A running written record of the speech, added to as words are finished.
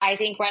I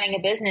think running a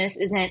business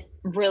isn't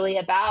really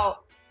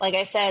about, like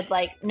I said,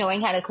 like knowing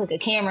how to click a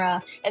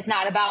camera. It's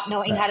not about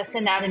knowing how to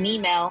send out an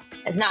email.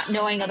 It's not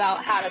knowing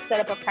about how to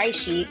set up a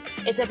price sheet.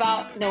 It's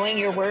about knowing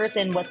your worth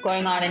and what's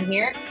going on in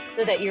here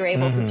so that you're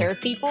able to serve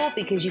people,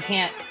 because you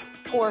can't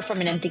pour from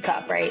an empty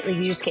cup, right? Like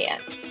you just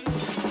can't.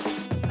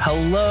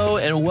 Hello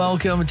and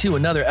welcome to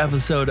another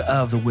episode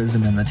of the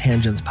Wisdom and the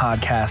Tangents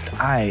podcast.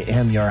 I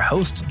am your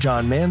host,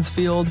 John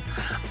Mansfield.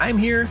 I'm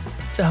here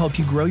to help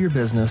you grow your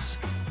business,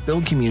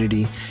 build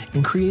community,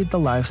 and create the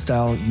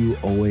lifestyle you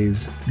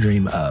always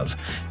dream of.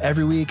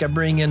 Every week, I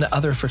bring in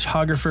other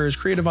photographers,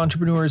 creative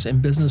entrepreneurs,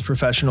 and business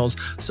professionals.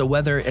 So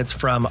whether it's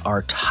from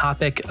our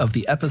topic of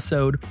the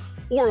episode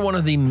or one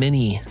of the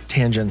many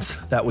tangents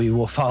that we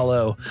will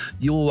follow,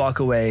 you will walk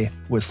away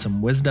with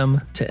some wisdom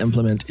to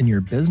implement in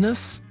your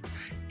business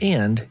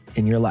and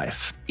in your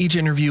life. Each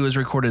interview is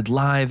recorded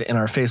live in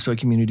our Facebook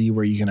community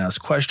where you can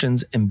ask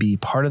questions and be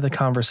part of the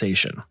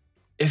conversation.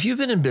 If you've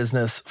been in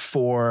business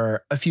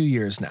for a few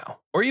years now,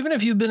 or even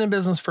if you've been in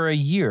business for a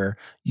year,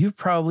 you've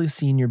probably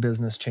seen your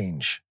business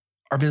change.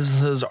 Our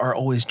businesses are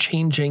always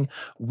changing.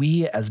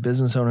 We as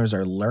business owners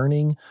are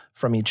learning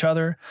from each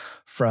other,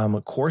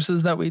 from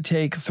courses that we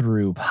take,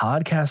 through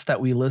podcasts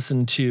that we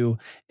listen to,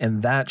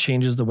 and that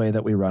changes the way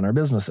that we run our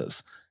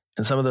businesses.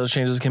 And some of those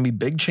changes can be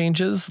big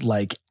changes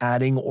like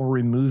adding or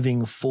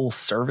removing full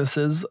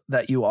services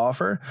that you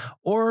offer,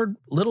 or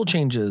little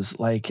changes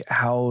like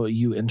how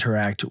you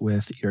interact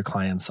with your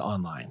clients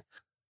online.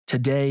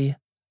 Today,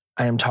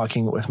 I am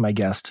talking with my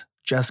guest,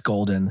 Jess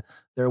Golden.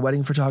 They're a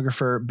wedding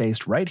photographer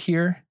based right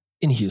here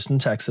in Houston,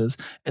 Texas,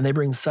 and they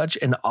bring such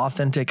an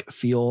authentic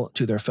feel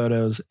to their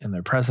photos and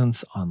their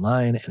presence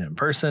online and in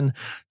person.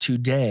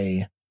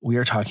 Today, we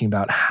are talking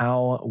about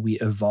how we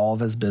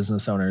evolve as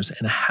business owners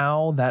and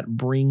how that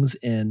brings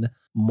in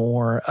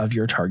more of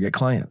your target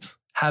clients.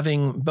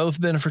 Having both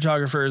been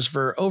photographers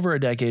for over a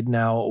decade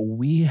now,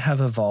 we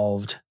have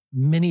evolved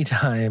many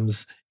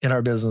times in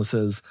our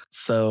businesses.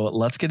 So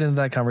let's get into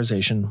that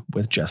conversation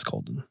with Jess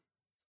Golden.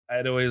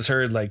 I'd always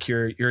heard like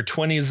your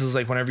 20s is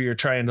like whenever you're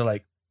trying to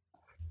like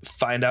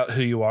find out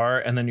who you are,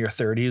 and then your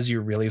 30s you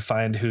really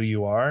find who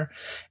you are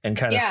and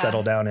kind of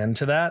settle down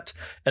into that,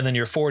 and then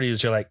your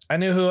 40s you're like, I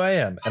know who I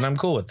am and I'm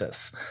cool with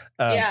this.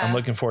 I'm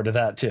looking forward to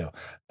that too.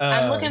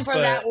 I'm looking for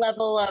that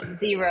level of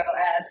 0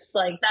 Fs.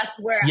 Like that's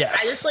where I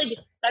just like,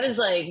 that is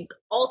like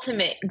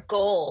ultimate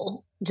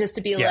goal, just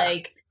to be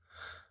like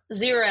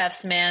 0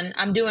 Fs, man.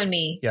 I'm doing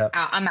me.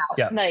 I'm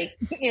out. Like,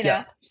 you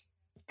know.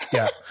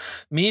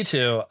 Me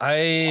too.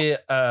 I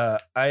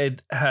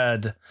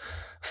had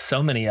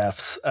so many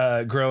F's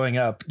growing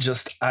up.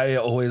 Just I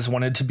always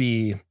wanted to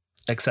be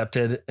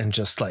accepted and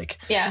just like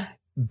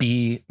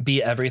be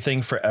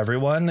everything for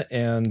everyone,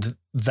 and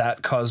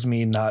that caused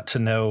me not to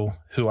know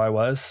who I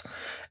was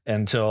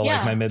until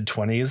like my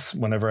mid-20s,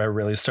 whenever I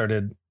really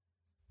started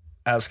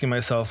asking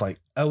myself like,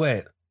 oh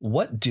wait,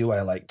 what do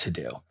I like to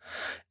do,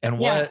 and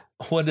what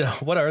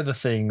are the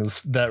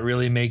things that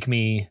really make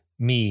me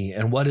me,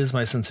 and what is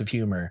my sense of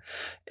humor,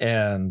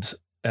 and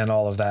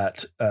all of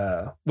that,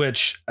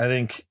 which I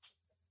think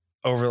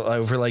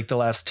over like the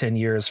last 10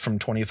 years, from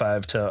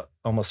 25 to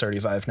almost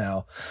 35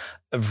 now,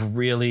 I've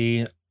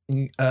really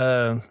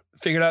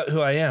figured out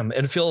who I am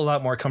and feel a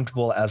lot more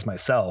comfortable as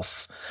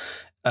myself,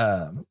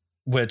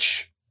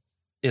 which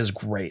is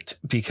great,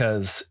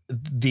 because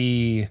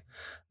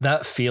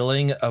that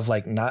feeling of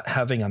like not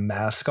having a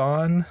mask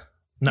on,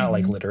 not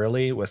like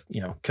literally with,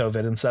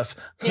 COVID and stuff,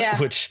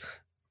 which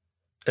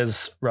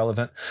is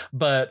relevant,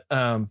 but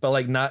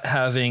like not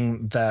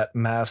having that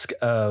mask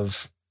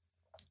of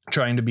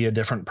trying to be a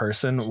different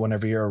person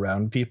whenever you're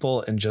around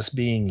people and just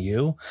being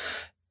you,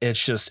 it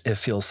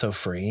feels so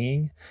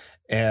freeing.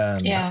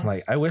 And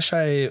like, I wish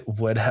I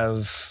would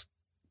have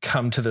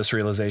come to this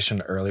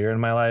realization earlier in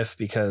my life,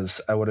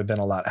 because I would have been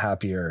a lot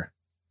happier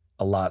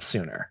a lot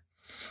sooner.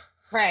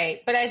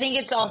 Right. But I think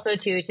it's also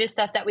too, it's just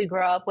stuff that we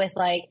grow up with,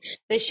 like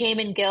the shame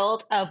and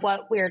guilt of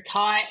what we're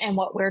taught and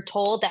what we're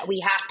told that we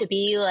have to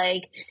be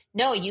like,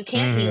 no, you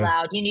can't be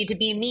loud. You need to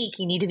be meek.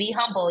 You need to be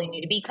humble. You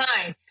need to be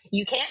kind.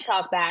 You can't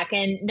talk back,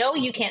 and no,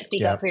 you can't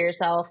speak up for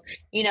yourself.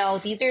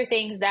 These are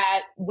things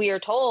that we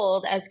are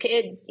told as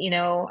kids.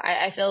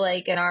 I feel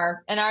like in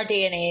our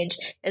day and age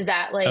is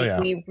that like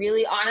we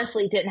really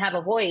honestly didn't have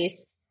a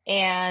voice.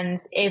 And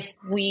if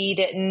we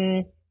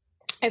didn't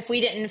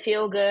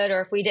feel good,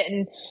 or if we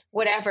didn't,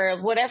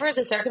 whatever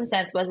the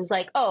circumstance was, it's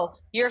like, oh,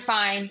 you're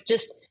fine.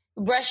 Just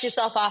brush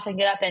yourself off and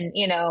get up and,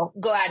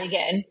 go out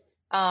again.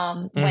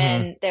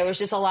 When there was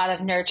just a lot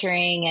of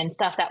nurturing and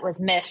stuff that was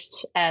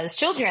missed as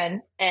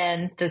children.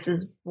 And this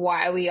is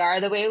why we are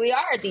the way we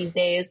are these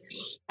days.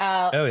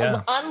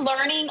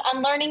 Unlearning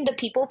the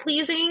people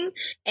pleasing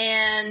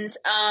and,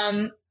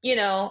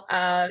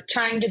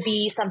 trying to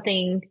be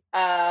something,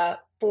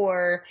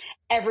 for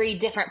every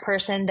different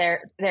person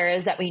there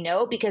is that we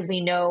know, because we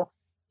know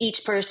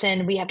each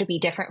person we have to be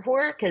different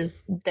for,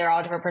 because they're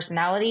all different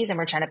personalities and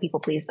we're trying to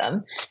people please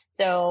them.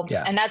 So,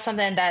 and that's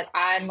something that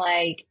I'm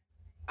like,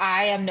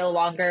 I am no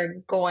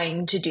longer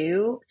going to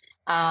do.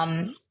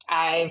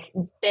 I've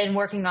been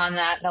working on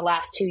that the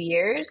last 2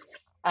 years,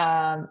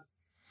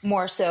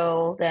 more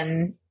so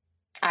than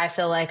I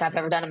feel like I've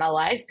ever done in my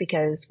life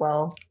because,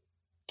 well,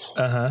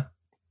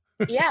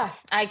 yeah,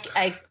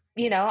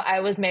 I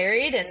was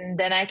married and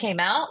then I came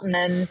out, and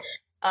then,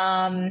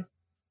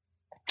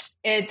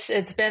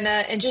 it's been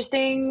an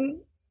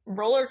interesting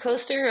roller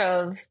coaster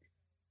of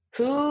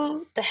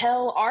who the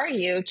hell are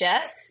you,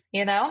 Jess?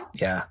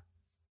 Yeah.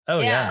 Oh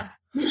yeah.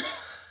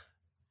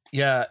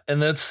 Yeah. And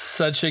that's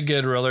such a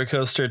good roller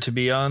coaster to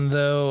be on,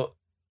 though,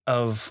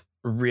 of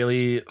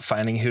really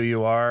finding who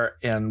you are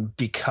and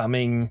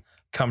becoming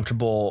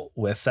comfortable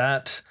with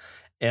that.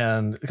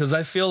 And because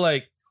I feel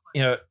like,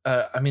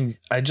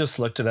 I just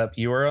looked it up.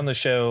 You were on the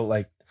show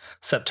like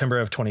September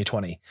of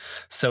 2020.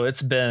 So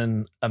it's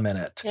been a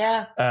minute.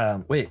 Yeah.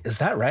 Wait, is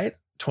that right?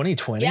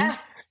 2020? Yeah.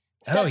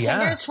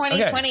 September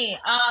 2020.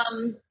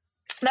 Okay.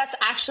 That's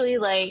actually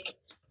like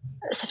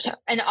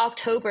in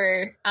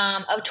October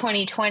of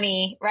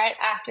 2020, right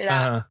after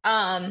that.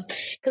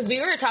 Because we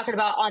were talking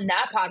about on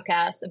that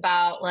podcast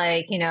about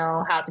like,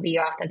 how to be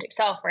your authentic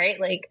self, right?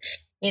 Like,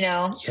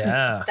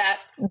 that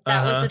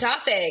was the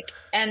topic.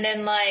 And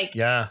then like,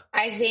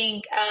 I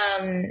think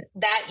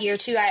that year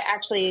too, I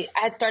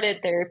had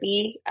started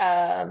therapy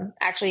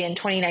actually in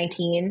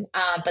 2019,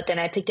 but then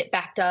I picked it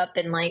back up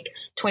in like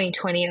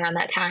 2020 around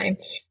that time.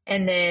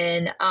 And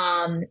then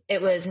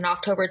it was in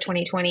October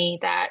 2020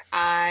 that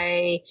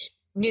I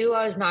knew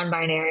I was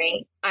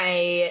non-binary.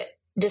 I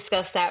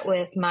discussed that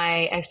with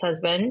my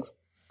ex-husband.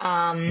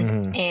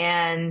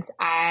 And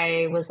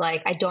I was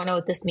like, I don't know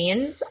what this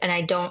means. And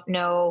I don't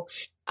know.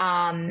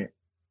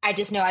 I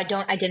just know I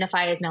don't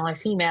identify as male or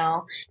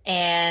female.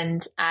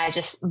 And I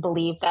just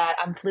believe that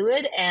I'm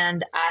fluid.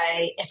 And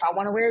if I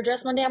want to wear a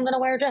dress one day, I'm going to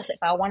wear a dress. If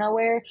I want to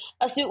wear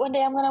a suit one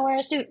day, I'm going to wear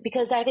a suit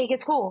because I think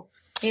it's cool,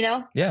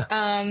 Yeah.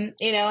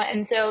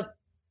 And so,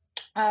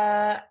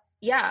 and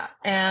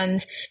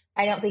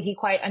I don't think he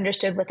quite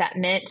understood what that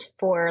meant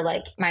for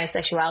like my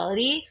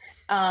sexuality.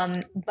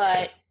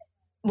 But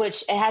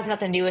which it has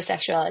nothing to do with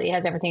sexuality. It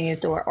has everything to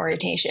do with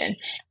orientation.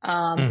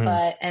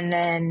 And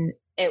then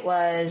it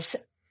was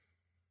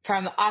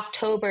from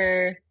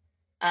October,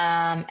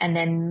 and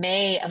then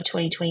May of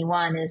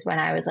 2021 is when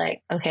I was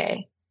like,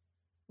 okay,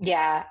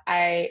 yeah,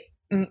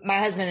 my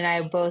husband and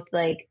I both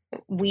like,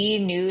 we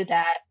knew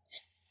that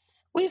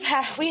we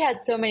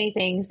had so many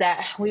things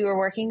that we were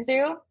working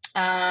through.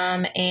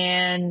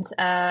 And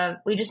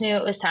we just knew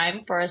it was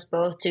time for us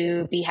both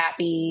to be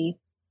happy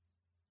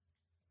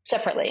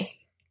separately.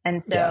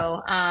 And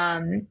so,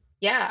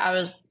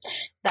 that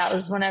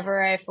was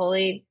whenever I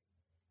fully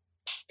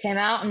came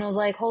out and was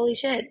like, holy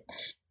shit,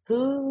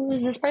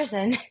 who's this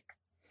person?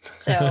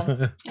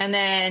 So, and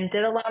then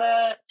did a lot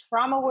of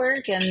trauma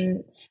work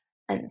and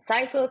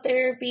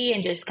psychotherapy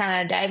and just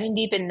kind of diving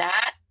deep in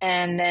that.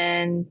 And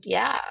then,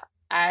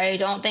 I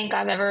don't think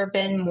I've ever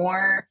been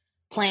more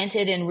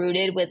planted and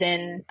rooted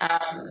within,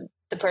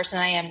 the person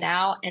I am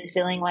now, and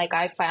feeling like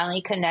I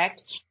finally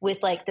connect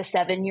with like the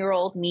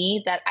 7-year-old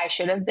me that I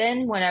should have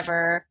been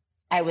whenever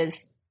I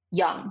was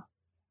young,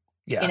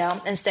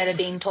 instead of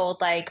being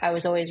told like I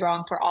was always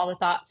wrong for all the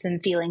thoughts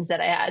and feelings that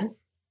I had.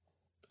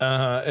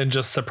 And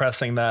just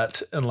suppressing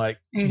that and like,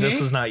 this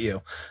is not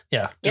you.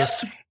 Yeah.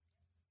 Just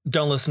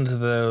don't listen to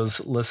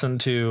those. Listen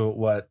to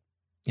what,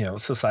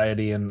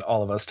 society and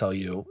all of us tell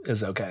you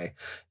is okay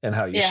and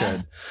how you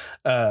should.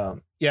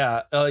 Because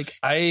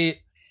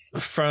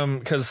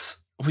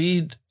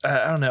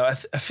I don't know. I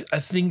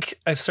think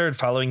I started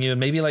following you in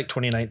maybe like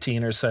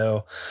 2019 or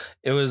so.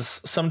 It was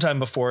sometime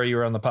before you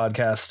were on the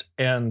podcast,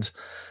 and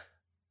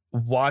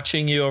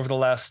watching you over the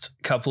last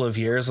couple of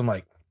years, I'm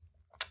like,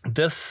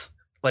 this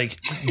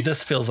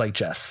feels like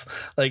Jess.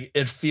 Like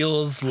it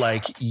feels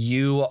like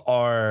you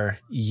are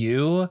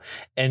you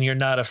and you're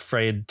not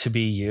afraid to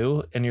be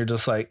you. And you're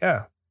just like,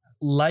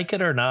 like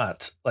it or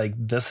not, like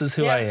this is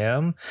who I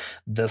am.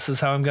 This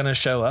is how I'm going to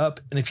show up.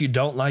 And if you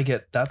don't like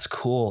it, that's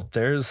cool.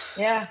 There's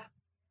a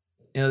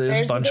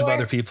bunch of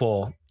other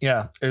people.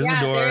 Yeah. There's a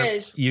door. There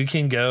is. You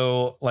can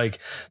go like,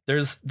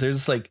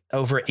 there's like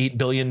over 8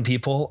 billion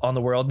people on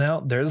the world now.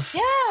 There's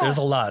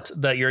a lot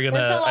that you're going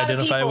to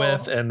identify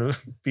with and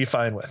be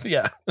fine with.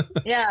 Yeah.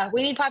 Yeah.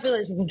 We need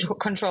population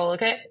control.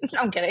 Okay.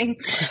 I'm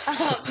kidding.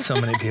 So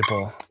many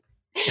people.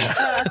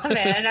 Yeah.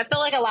 Man, I feel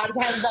like a lot of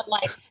times I'm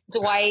like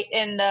Dwight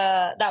in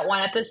that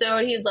one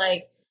episode. He's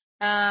like,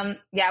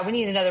 we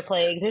need another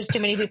plague. There's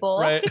too many people.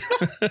 Right.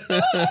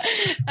 Oh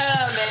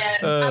man.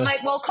 I'm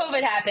like, well,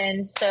 COVID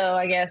happened, so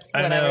I guess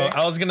whatever. I know.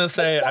 I was gonna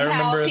say, I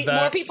remember that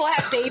more people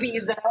had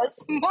babies though.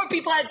 More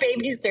people had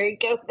babies during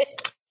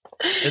COVID.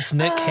 It's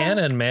Nick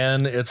Cannon,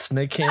 man. It's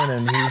Nick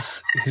Cannon.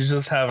 He's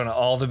just having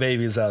all the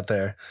babies out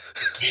there.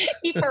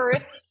 For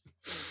real.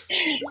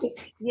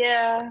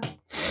 Yeah,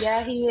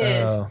 he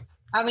is.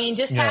 I mean,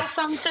 just pass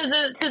them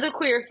to the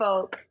queer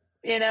folk,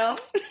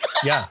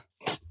 Yeah.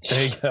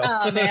 There you go.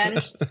 Oh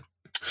man.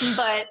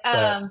 But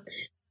I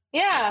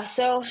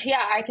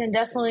can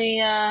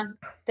definitely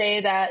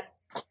say that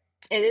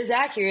it is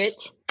accurate.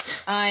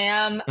 I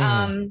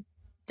am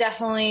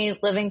definitely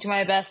living to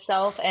my best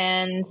self.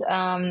 And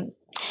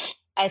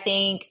I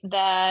think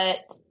that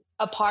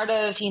a part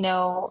of,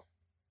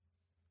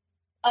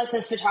 us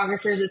as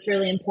photographers, is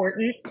really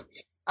important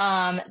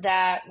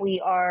that we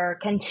are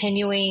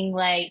continuing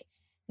like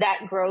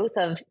that growth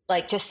of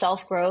like just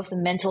self growth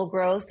and mental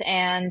growth.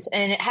 And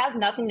it has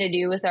nothing to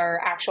do with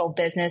our actual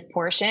business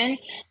portion.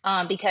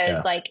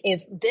 Because like,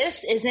 if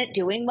this isn't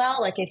doing well,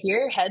 like if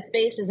your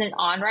headspace isn't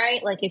on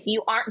right, like if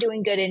you aren't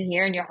doing good in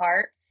here in your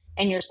heart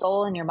and your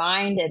soul and your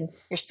mind and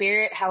your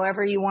spirit,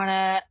 however you want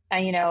to,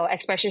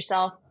 express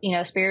yourself,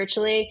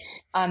 spiritually,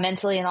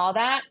 mentally and all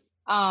that,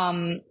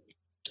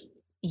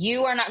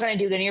 you are not going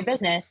to do good in your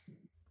business.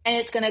 And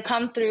it's going to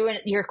come through, and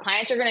your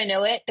clients are going to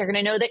know it. They're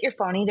going to know that you're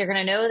phony. They're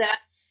going to know that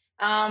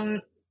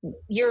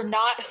you're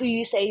not who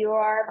you say you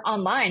are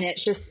online.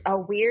 It's just a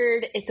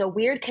weird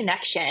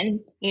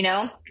connection,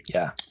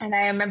 Yeah. And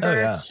I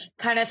remember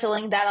kind of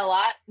feeling that a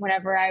lot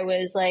whenever I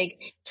was like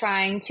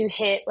trying to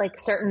hit like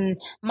certain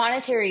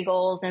monetary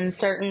goals and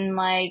certain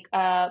like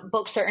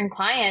book certain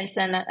clients.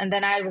 And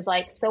then I was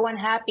like so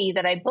unhappy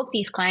that I booked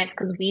these clients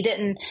because we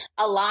didn't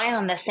align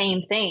on the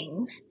same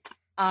things.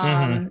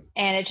 And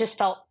it just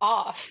felt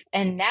off.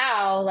 And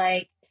now,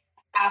 like,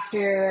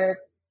 after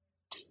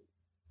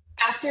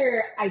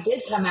I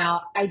did come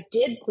out, I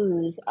did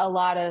lose a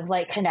lot of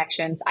like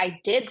connections. I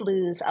did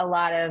lose a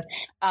lot of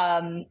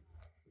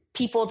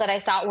people that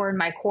I thought were in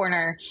my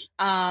corner.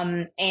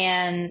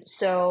 And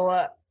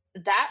so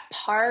that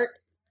part,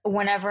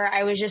 whenever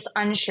I was just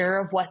unsure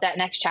of what that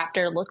next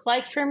chapter looked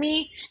like for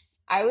me,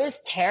 I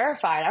was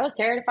terrified. I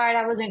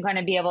wasn't going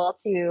to be able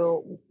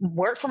to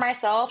work for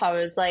myself. I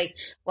was like,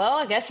 well,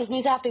 I guess this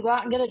means I have to go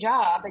out and get a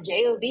job, a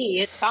job.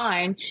 It's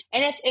fine.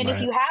 And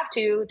if you have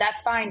to,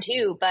 that's fine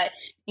too. But,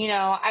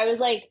 I was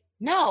like,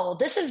 no,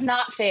 this is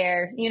not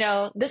fair.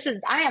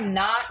 I am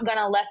not going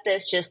to let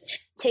this just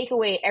take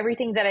away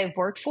everything that I've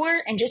worked for.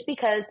 And just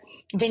because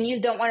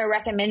venues don't want to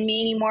recommend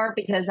me anymore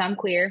because I'm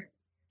queer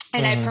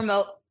and I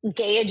promote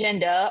gay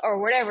agenda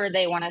or whatever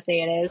they want to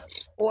say it is,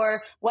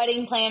 or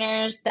wedding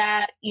planners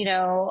that,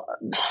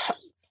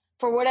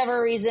 for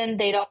whatever reason,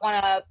 they don't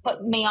want to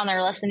put me on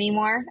their list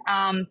anymore.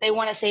 They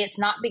want to say it's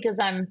not because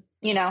I'm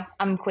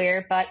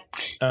queer, but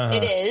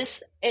it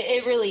is.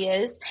 It really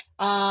is.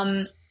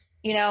 I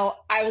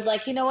was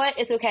like, you know what?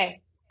 It's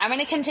okay. I'm going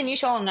to continue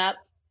showing up.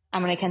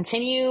 I'm going to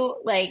continue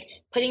like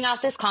putting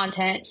out this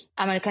content.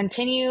 I'm going to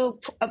continue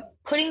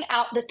putting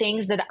out the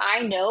things that I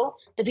know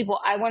the people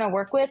I want to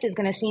work with is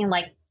going to seem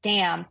like,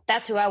 damn,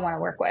 that's who I want to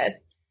work with.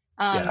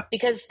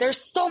 Because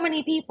there's so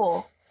many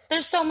people.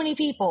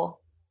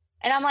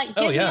 And I'm like,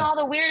 give me all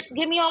the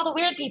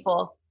weird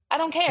people. I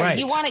don't care. Right.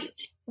 You want to,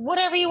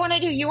 whatever you want to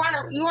do. You want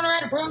to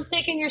ride a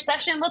broomstick in your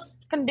session? Let's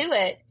fucking do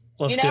it.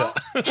 Let's do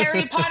it.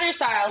 Harry Potter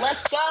style.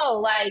 Let's go.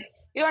 Like,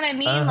 you know what I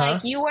mean?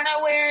 Like you want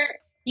to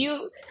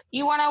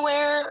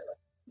wear,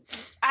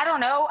 I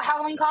don't know,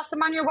 Halloween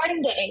costume on your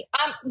wedding day.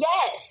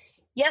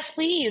 Yes,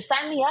 please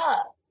sign me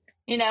up,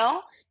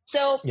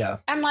 So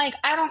I'm like,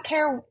 I don't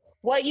care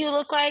what you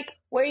look like,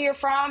 where you're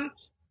from.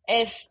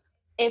 If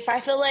I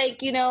feel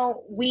like,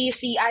 we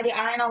see eye to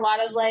eye on a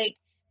lot of like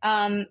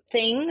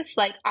things,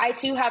 like I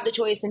too have the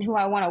choice in who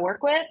I want to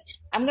work with,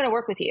 I'm going to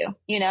work with you,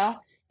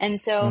 And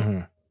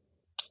so,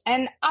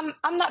 and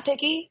I'm not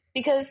picky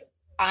because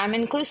I'm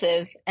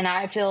inclusive, and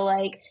I feel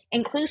like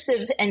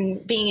inclusive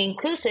and being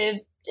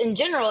inclusive in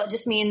general, it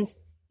just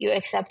means you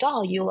accept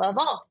all, you love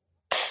all.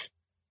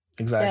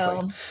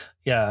 Exactly. So,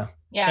 yeah.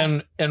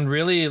 And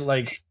really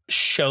like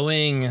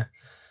showing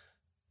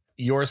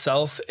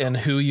yourself and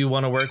who you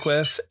want to work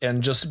with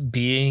and just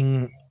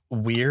being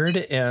weird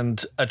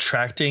and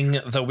attracting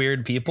the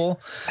weird people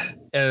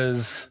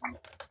is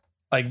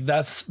like,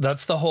 that's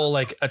the whole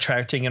like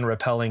attracting and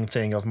repelling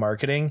thing of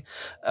marketing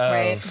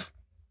of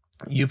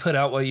you put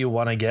out what you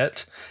want to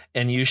get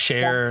and you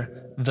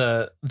share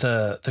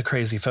the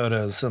crazy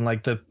photos and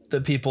like the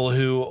people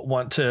who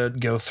want to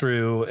go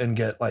through and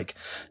get like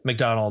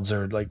McDonald's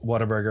or like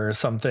Whataburger or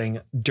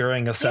something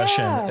during a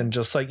session and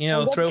just like,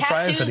 throw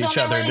fries at each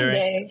other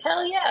during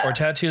hell yeah. Or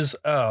tattoos.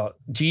 Oh,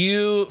 do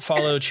you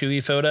follow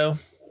Chewy Photo?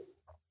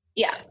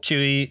 Yeah.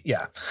 Chewy.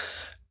 Yeah.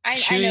 I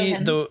know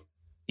him.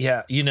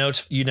 Yeah, you know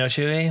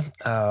Chewy.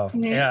 Oh,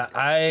 yeah.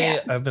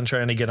 I've been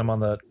trying to get him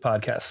on the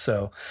podcast,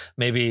 so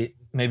maybe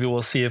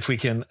we'll see if we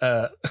can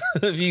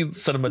if you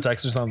send him a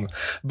text or something.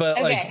 But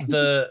like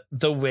the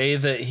way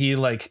that he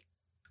like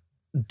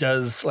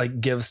does like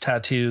gives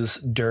tattoos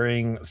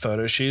during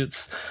photo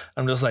shoots,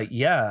 I'm just like,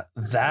 yeah,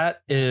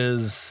 that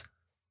is.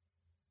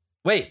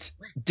 Wait,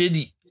 did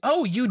you?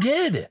 Oh, you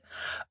did.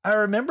 I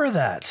remember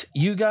that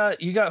you got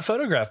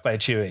photographed by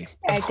Chewy.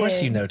 Of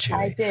course, you know Chewy.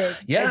 I did.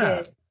 Yeah. I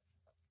did.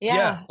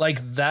 Yeah,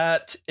 like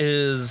that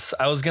is,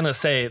 I was going to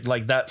say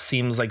like, that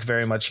seems like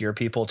very much your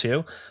people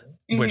too,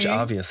 which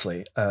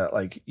obviously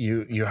like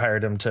you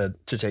hired him to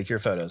take your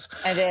photos.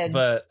 I did.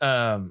 But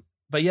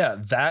yeah,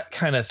 that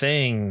kind of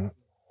thing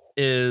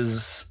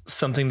is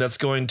something that's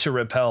going to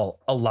repel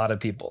a lot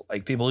of people.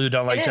 Like people who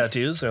don't like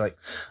tattoos, they're like,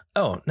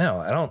 oh no,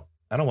 I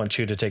don't want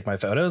you to take my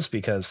photos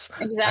because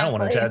I don't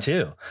want a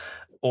tattoo.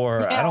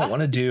 or I don't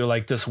want to do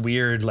like this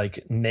weird,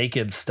 like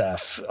naked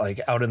stuff, like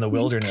out in the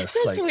wilderness.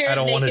 Like, I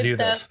don't want to do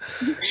stuff.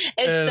 this.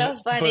 It's so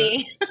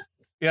funny.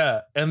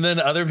 Yeah. And then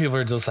other people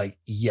are just like,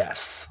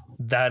 yes,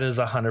 that is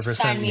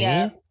 100%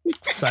 me.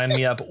 Sign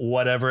me up,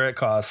 whatever it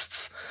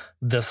costs.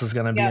 This is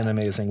going to be an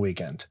amazing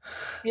weekend.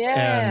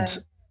 Yeah.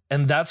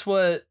 And that's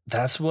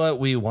what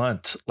we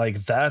want.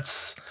 Like,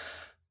 that's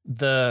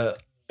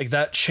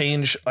that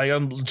change.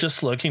 I'm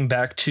just looking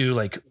back to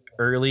like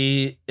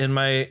early in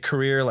my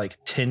career, like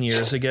 10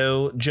 years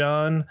ago,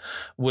 John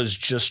was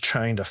just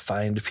trying to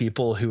find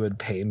people who would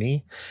pay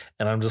me.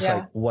 And I'm just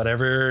like,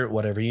 whatever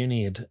you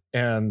need.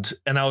 And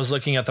I was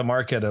looking at the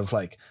market of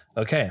like,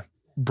 okay,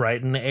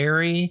 bright and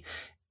airy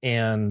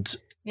and,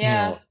 you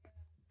know,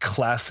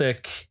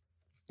 classic,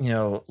 you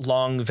know,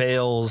 long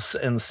veils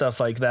and stuff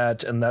like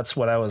that. And that's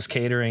what I was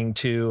catering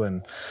to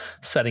and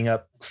setting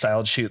up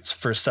styled shoots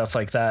for stuff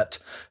like that,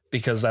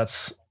 because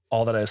that's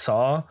all that I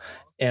saw.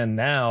 And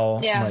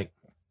now I'm like,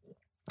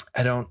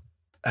 I don't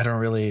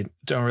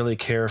really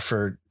care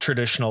for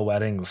traditional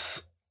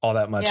weddings all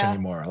that much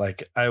anymore.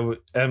 Like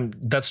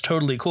that's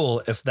totally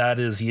cool if that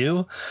is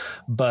you,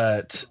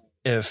 but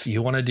if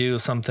you want to do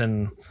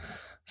something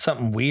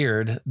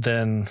weird,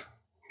 then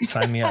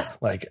sign me up.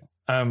 Like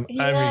I'm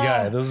your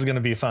guy. This is going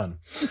to be fun.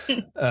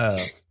 And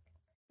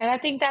I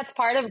think that's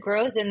part of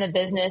growth in the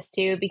business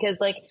too,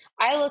 because like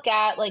I look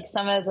at like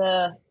some of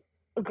the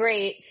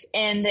greats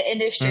in the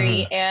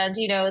industry and,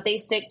 you know, they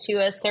stick to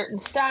a certain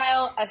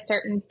style, a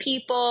certain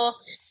people.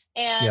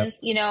 And,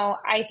 you know,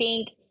 I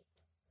think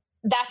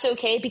that's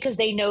okay because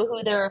they know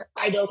who their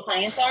ideal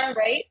clients are.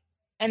 Right.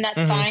 And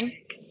that's fine.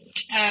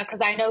 Cause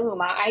I know who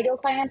my ideal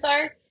clients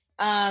are.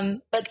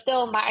 But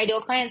still my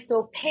ideal clients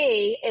still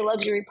pay a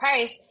luxury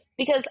price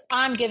because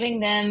I'm not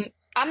giving them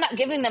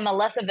a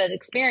less of an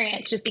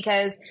experience just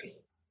because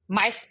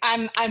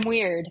I'm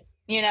weird,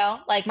 you know,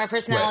 like my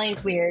personality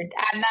is weird.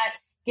 I'm not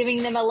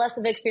giving them a less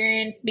of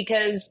experience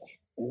because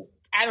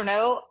I don't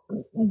know,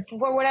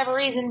 for whatever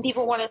reason,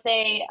 people want to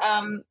say,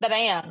 that I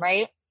am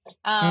right.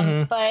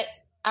 But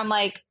I'm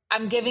like,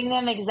 I'm giving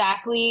them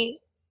exactly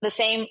the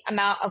same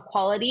amount of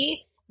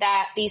quality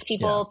that these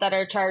people that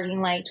are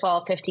charging like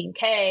 12,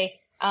 15K,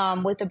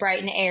 with the bright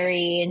and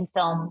airy and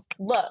film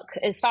look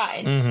is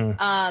fine.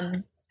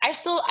 I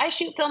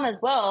shoot film as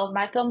well.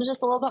 My film is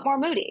just a little bit more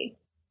moody.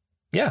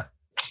 Yeah.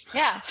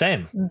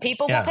 Same.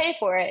 People will pay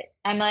for it.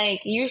 I'm like,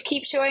 you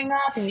keep showing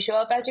up and you show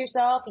up as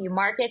yourself and you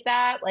market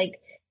that,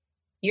 like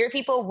your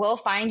people will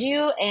find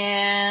you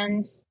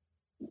and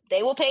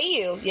they will pay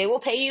you. They will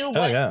pay you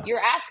what you're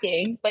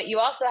asking, but you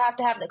also have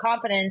to have the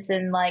confidence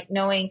in like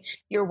knowing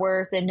your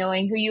worth and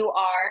knowing who you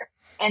are.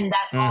 And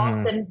that all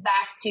stems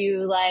back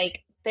to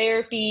like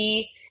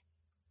therapy,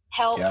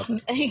 help,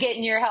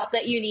 getting your help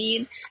that you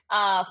need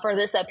for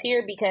this up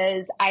here,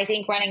 because I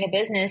think running a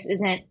business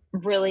isn't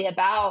really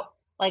about,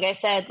 like I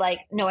said, like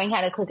knowing how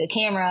to click a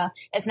camera.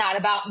 It's not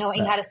about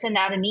knowing how to send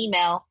out an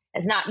email.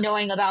 It's not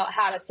knowing about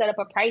how to set up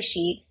a price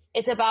sheet.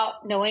 It's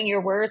about knowing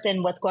your worth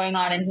and what's going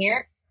on in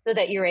here so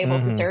that you're able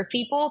to serve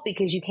people,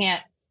 because you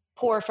can't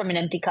pour from an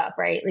empty cup,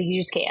 right? Like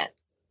you just can't.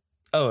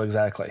 Oh,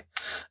 exactly.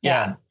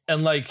 Yeah.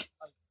 And like,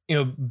 you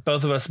know,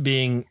 both of us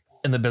being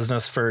in the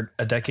business for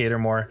a decade or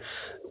more,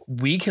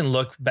 we can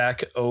look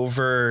back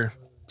over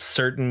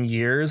certain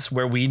years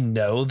where we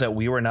know that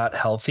we were not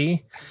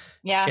healthy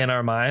in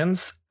our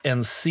minds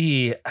and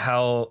see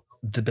how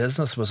the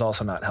business was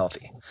also not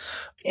healthy.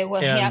 It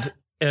was,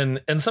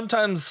 and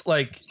sometimes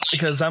like,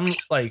 because I'm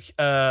like,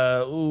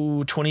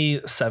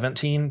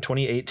 2017,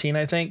 2018,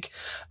 I think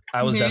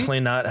I was definitely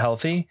not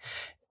healthy.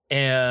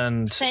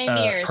 And same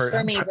years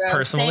for me, bro.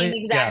 Personally, same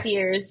exact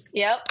years.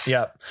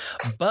 Yep.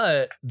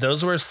 But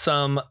those were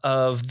some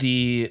of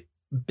the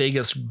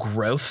biggest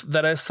growth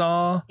that I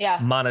saw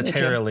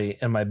monetarily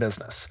in my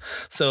business.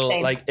 So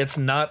like, it's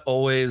not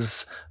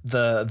always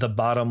the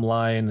bottom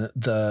line,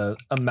 the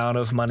amount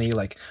of money,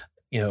 like,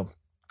 you know,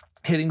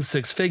 hitting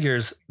six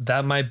figures,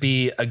 that might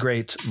be a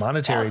great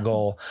monetary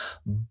goal,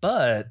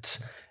 but,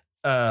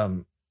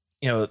 you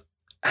know,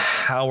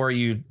 how are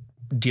you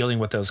dealing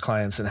with those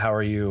clients and how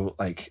are you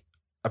like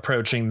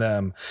approaching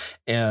them,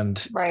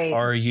 and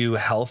are you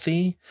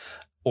healthy?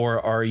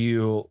 Or are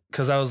you,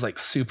 because I was like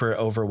super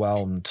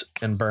overwhelmed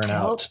and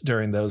burnout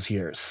during those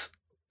years.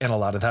 And a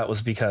lot of that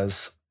was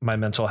because my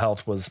mental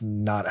health was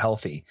not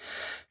healthy.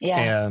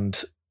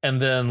 And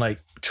then like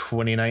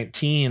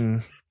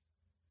 2019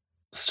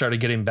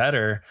 started getting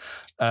better.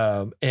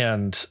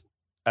 And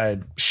I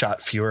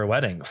shot fewer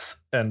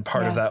weddings. And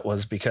part of that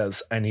was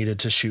because I needed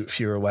to shoot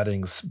fewer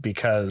weddings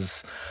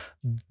because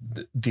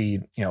the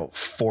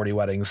 40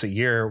 weddings a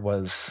year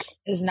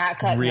is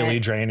not really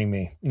draining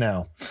me.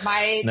 No.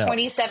 My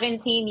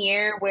 2017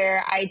 year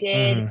where I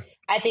did,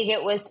 I think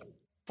it was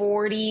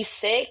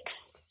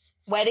 46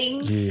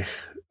 weddings.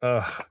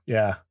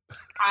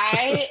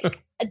 I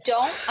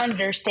don't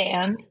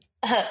understand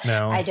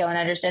No. I don't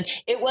understand.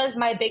 It was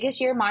my biggest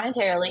year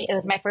monetarily. It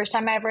was my first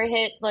time I ever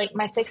hit like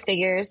my six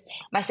figure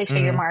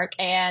mark.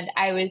 And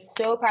I was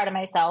so proud of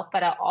myself,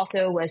 but I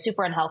also was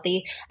super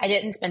unhealthy. I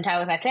didn't spend time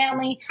with my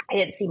family. I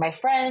didn't see my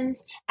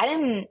friends. I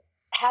didn't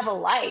have a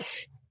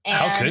life. And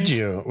how could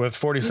you with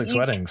 46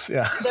 weddings?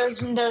 Yeah.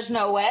 There's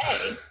no way,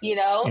 you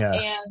know?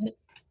 Yeah.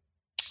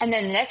 And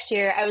then the next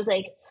year I was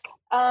like,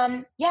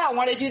 yeah, I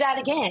want to do that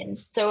again.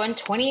 So in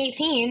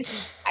 2018,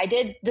 I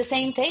did the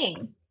same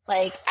thing.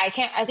 Like I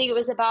think it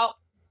was about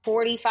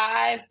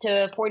 45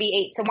 to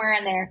 48, somewhere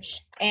in there.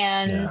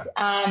 And,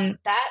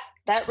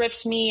 that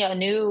ripped me a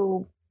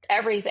new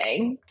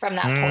everything from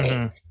that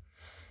point.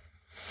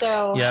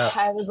 So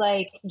I was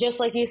like, just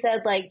like you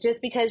said, like,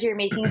 just because you're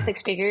making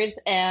six figures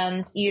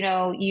and, you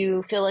know,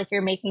 you feel like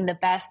you're making the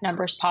best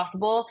numbers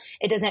possible,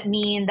 it doesn't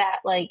mean that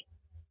like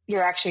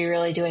you're actually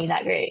really doing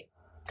that great.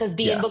 Because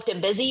being booked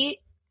and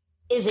busy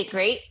isn't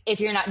great if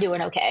you're not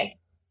doing okay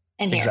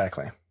in here.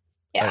 Exactly.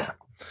 Yeah.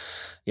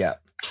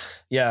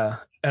 Yeah.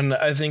 And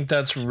I think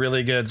that's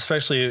really good,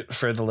 especially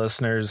for the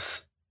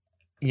listeners,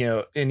 you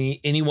know,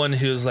 anyone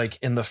who's like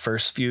in the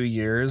first few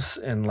years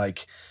and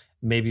like,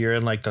 maybe you're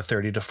in like the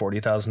 $30,000 to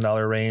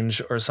 $40,000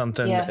 range or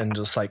something and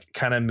just like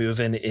kind of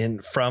moving in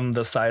from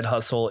the side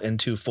hustle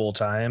into full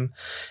time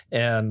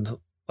and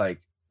like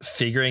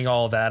figuring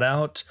all that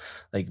out,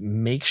 like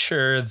make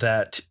sure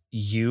that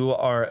you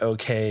are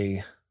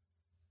okay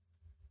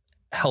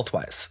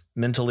health-wise,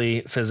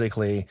 mentally,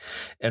 physically,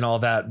 and all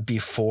that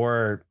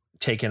before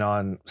taking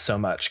on so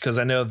much. Cause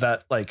I know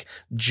that like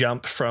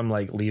jump from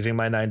like leaving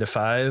my 9 to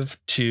 5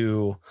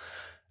 to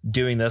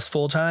doing this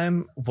full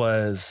time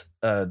was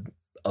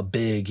a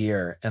big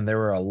year, and there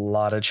were a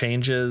lot of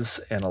changes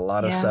and a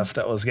lot of stuff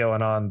that was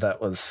going on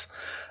that was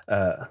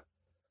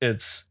it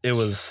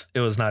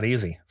was not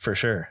easy for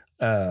sure.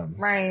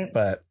 Right.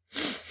 But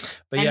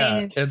I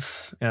mean,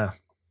 it's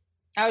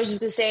I was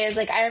just gonna say is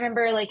like I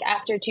remember like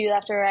after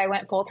I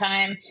went full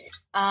time,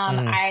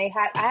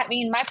 I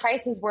mean my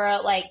prices were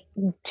at like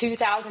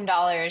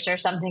 $2,000 or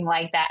something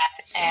like that,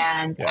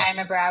 and I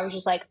remember I was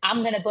just like,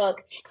 I'm gonna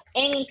book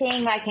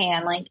anything I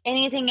can, like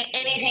anything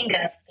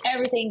goes,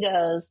 everything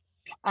goes.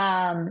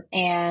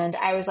 And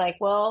I was like,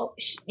 well,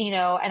 you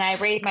know, and I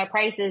raised my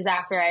prices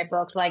after I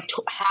booked like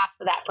half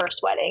of that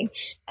first wedding.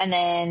 And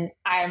then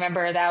I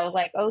remember that I was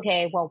like,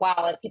 okay, well, wow,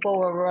 like people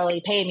will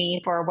really pay me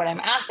for what I'm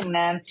asking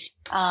them.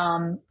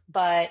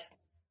 But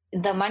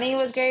the money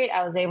was great.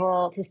 I was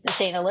able to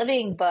sustain a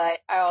living, but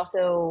I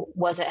also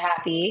wasn't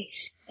happy.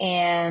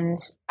 And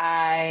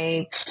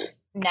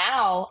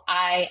now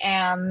I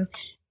am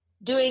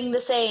doing the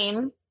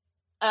same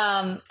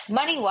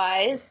money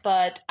wise,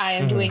 but I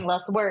am doing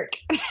less work.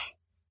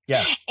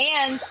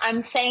 And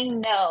I'm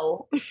saying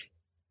no.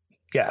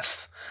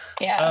 Yes.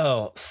 Yeah.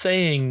 Oh,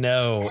 saying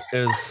no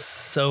is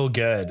so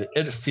good.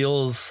 It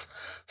feels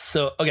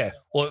so okay.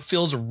 Well, it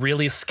feels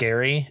really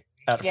scary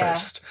at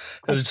first.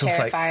 It's just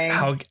terrifying.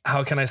 Like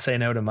how can I say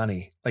no to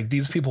money? Like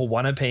these people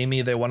want to pay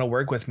me, they want to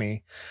work with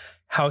me.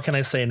 How can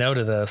I say no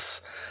to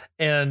this?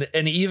 And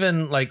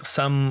even like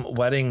some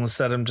weddings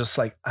that I'm just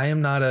like, I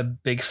am not a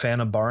big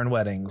fan of barn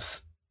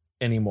weddings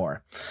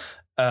anymore.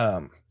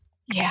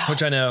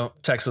 Which I know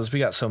Texas, we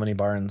got so many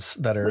barns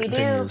that are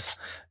venues.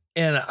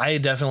 And I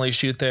definitely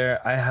shoot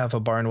there. I have a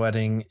barn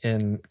wedding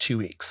in 2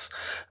 weeks.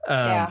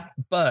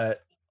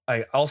 But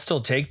I'll still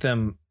take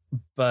them,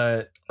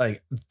 but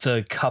like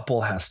the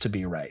couple has to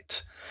be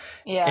right.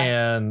 Yeah.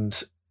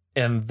 And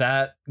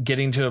that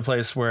getting to a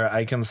place where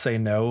I can say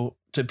no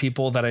to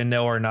people that I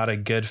know are not a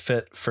good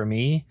fit for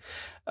me.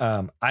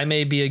 I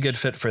may be a good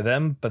fit for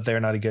them, but they're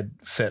not a good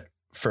fit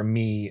for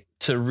me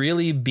to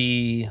really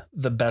be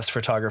the best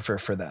photographer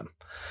for them,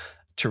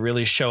 to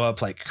really show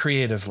up like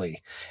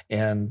creatively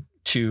and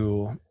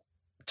to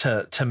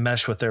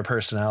mesh with their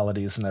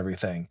personalities and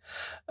everything.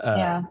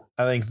 I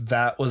think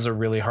that was a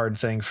really hard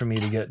thing for me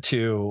to get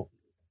to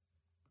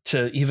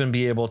even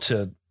be able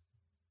to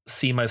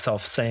see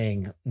myself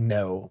saying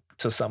no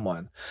to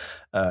someone.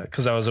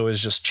 'Cause I was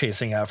always just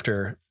chasing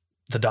after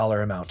the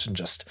dollar amount and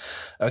just,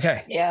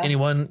 okay,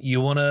 anyone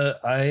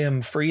I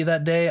am free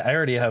that day. I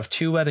already have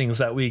 2 weddings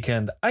that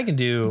weekend. I can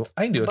do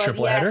a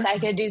triple header. Yes, I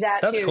could do that.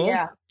 That's too. Cool.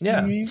 Yeah.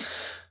 Mm-hmm.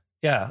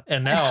 Yeah.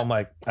 And now I'm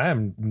like, I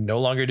am no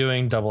longer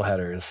doing double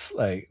headers.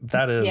 Like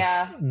that is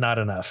not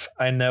enough.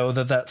 I know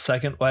that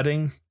second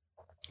wedding,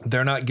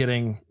 they're not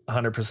getting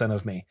 100%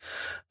 of me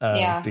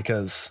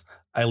because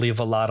I leave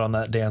a lot on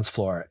that dance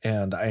floor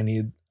and I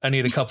need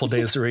a couple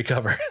days to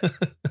recover.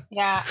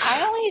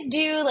 I only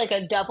do like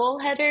a double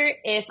header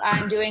if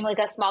I'm doing like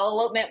a small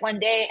elopement one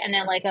day and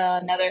then like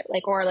another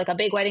or like a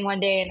big wedding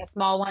one day and a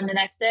small one the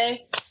next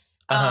day.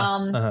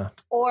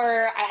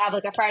 Or I have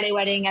like a Friday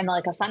wedding and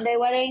like a Sunday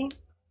wedding.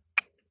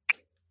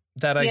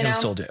 That I can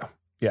still do.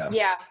 Yeah.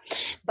 Yeah.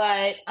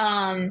 But,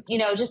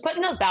 just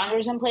putting those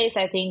boundaries in place,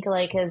 I think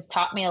like has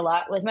taught me a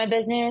lot with my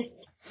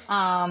business.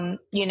 And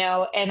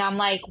I'm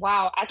like,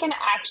 wow, I can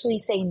actually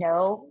say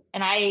no.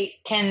 And I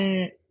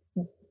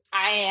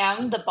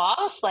am the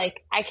boss.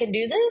 Like I can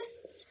do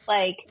this.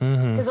 Like,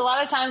 because a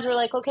lot of times we're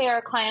like, okay,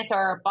 our clients are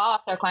our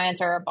boss.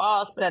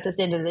 But at the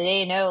end of the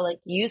day, no, like,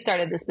 you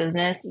started this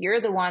business.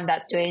 You're the one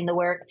that's doing the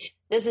work.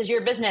 This is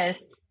your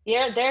business.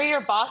 They're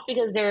your boss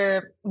because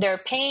they're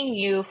paying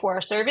you for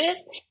a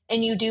service,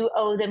 and you do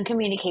owe them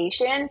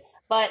communication.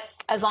 But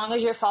as long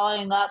as you're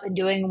following up and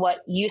doing what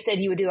you said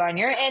you would do on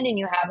your end, and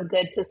you have a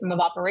good system of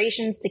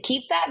operations to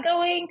keep that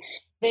going,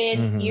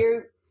 then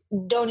you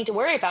don't need to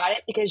worry about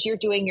it, because you're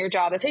doing your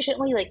job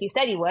efficiently, like you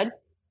said you would.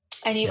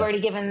 And you've already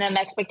given them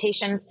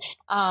expectations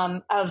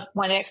of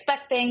when to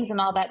expect things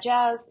and all that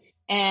jazz.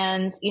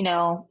 And, you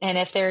know, and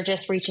if they're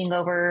just reaching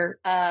over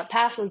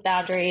past those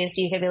boundaries,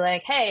 you could be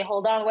like, hey,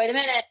 hold on, wait a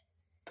minute.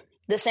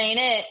 This ain't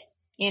it.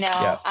 You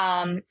know,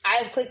 I've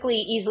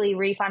easily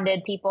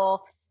refunded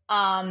people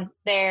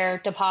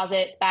their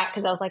deposits back,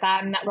 because I was like,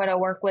 I'm not going to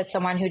work with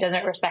someone who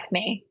doesn't respect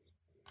me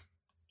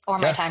or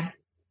my time.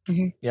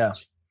 Yeah.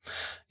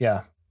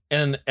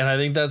 And I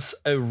think that's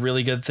a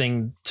really good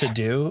thing to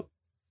do,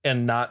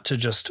 and not to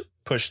just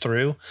push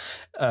through.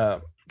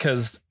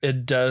 Because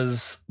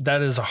that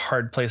is a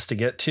hard place to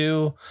get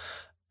to.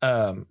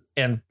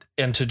 And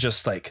to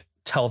just like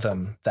tell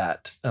them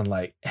that, and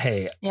like,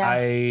 hey,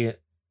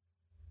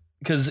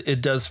 because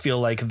it does feel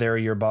like they're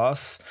your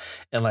boss,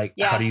 and like,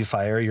 how do you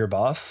fire your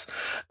boss?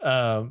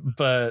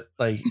 But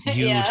like,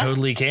 you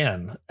totally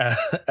can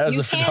as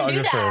a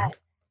photographer.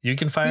 You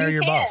can fire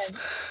your boss.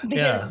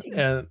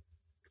 And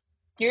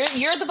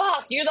you're the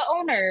boss. You're the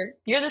owner.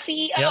 You're the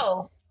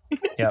CEO.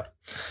 Yeah.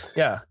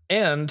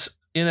 And,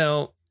 you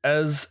know,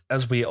 as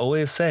we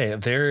always say,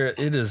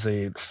 it is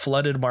a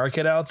flooded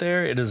market out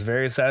there. It is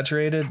very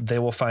saturated. They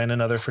will find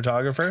another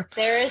photographer.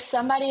 There is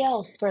somebody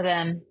else for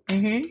them.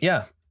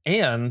 Yeah.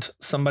 And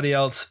somebody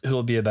else who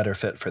will be a better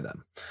fit for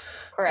them.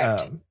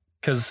 Correct.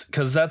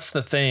 Because that's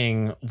the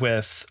thing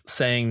with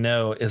saying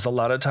no, is a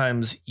lot of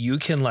times you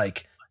can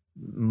like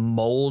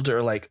mold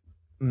or like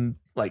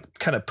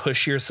kind of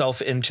push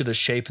yourself into the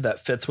shape that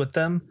fits with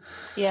them.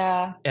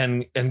 Yeah.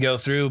 And go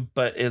through,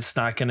 but it's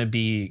not going to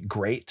be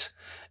great.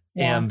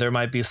 Yeah. And there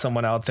might be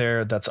someone out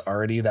there that's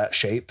already that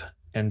shape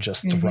and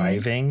just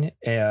thriving,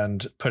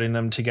 and putting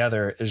them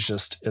together is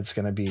it's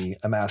going to be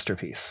a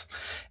masterpiece.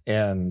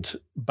 And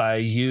by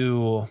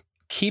you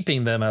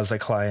keeping them as a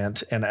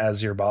client and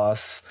as your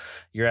boss,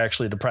 you're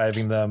actually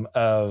depriving them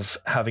of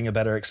having a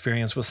better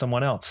experience with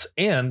someone else,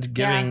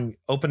 and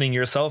opening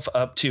yourself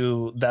up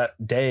to that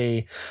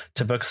day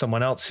to book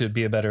someone else who'd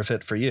be a better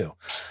fit for you.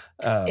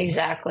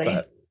 Exactly.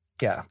 But,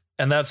 yeah.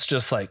 And that's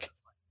just like,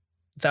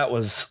 that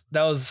was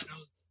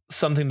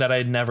something that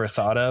I'd never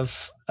thought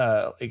of.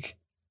 Like,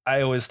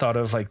 I always thought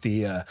of like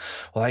I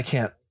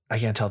can't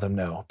tell them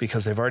no,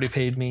 because they've already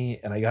paid me,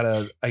 and I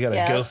gotta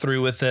go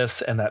through with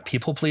this. And that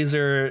people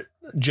pleaser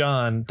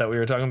John that we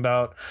were talking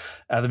about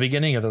at the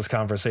beginning of this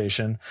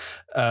conversation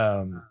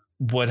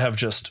would have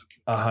just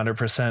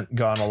 100%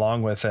 gone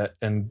along with it,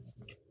 and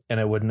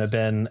it wouldn't have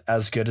been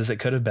as good as it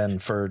could have been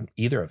for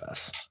either of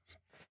us.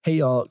 Hey,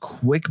 y'all,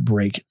 quick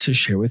break to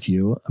share with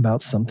you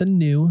about something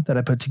new that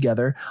I put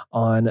together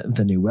on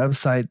the new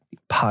website,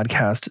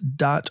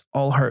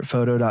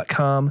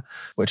 podcast.allheartphoto.com,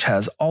 which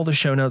has all the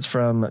show notes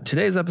from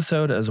today's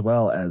episode, as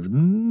well as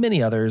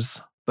many others.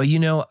 But you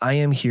know, I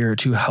am here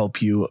to help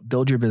you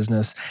build your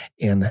business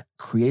and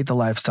create the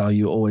lifestyle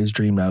you always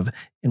dreamed of.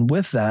 And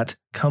with that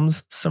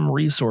comes some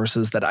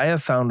resources that I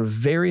have found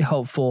very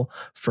helpful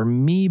for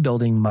me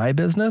building my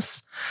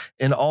business,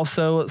 and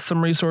also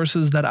some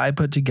resources that I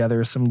put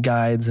together, some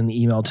guides and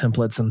email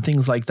templates and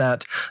things like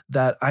that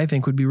I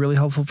think would be really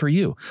helpful for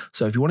you.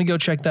 So if you want to go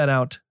check that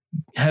out,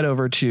 head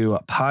over to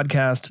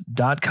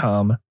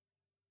podcast.com.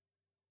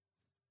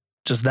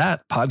 Just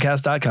that,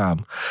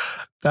 podcast.com.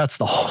 That's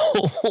the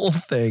whole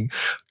thing.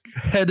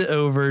 Head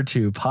over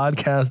to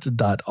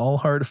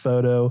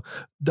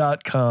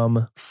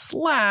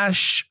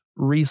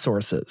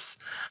podcast.allheartphoto.com/resources.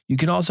 You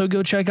can also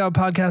go check out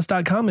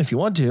podcast.com if you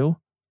want to.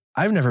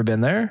 I've never been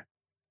there.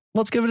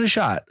 Let's give it a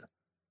shot.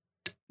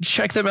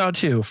 Check them out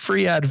too.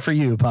 Free ad for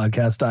you,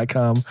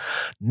 podcast.com.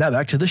 Now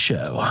back to the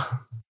show.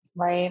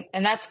 Right.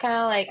 And that's kind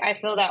of like, I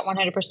feel that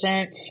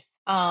 100%.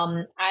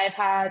 I've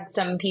had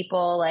some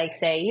people like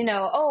say, you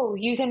know, oh,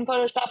 you can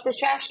Photoshop this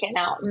trash can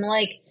out. I'm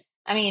like,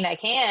 I mean, I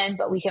can,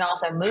 but we can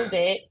also move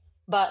it.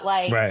 But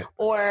like,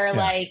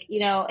 like, you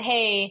know,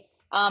 hey,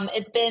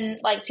 it's been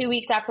like 2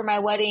 weeks after my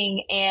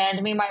wedding,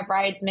 and me and my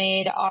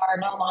bridesmaid are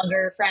no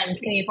longer friends.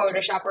 Can you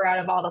Photoshop her out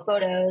of all the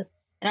photos?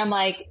 And I'm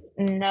like,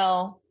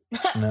 no.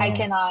 I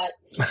cannot.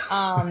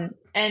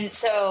 And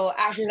so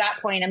after that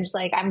point, I'm just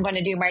like, I'm going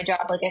to do my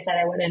job like I said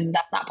I would, and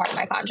that's not part of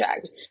my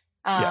contract.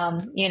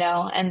 You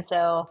know, and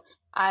so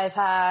I've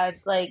had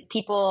like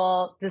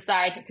people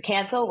decide to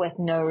cancel with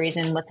no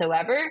reason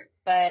whatsoever,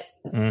 but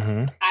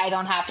I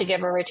don't have to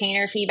give a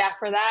retainer feedback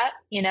for that.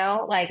 You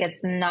know, like,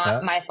 it's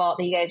not my fault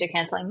that you guys are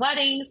canceling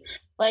weddings.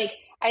 Like,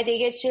 I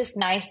think it's just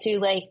nice to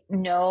like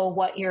know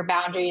what your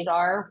boundaries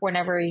are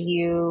whenever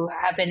you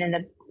have been in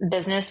the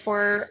business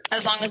for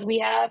as long as we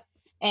have,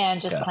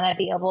 and just kind of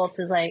be able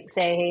to like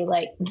say, hey,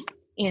 like,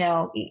 you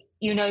know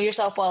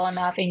yourself well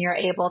enough, and you're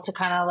able to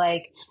kind of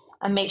like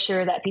and make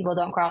sure that people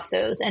don't cross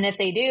those. And if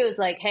they do, it's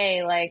like,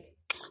 hey, like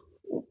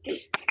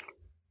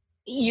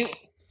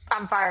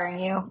I'm firing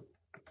you.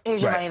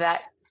 Here's your money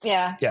back.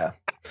 Yeah. Yeah.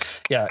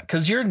 Yeah.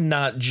 Cause you're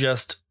not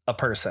just a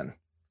person.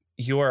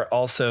 You are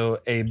also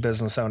a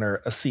business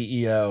owner, a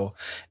CEO,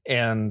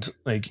 and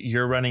like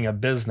you're running a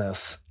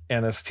business.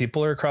 And if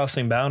people are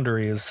crossing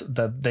boundaries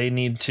that they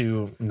need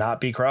to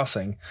not be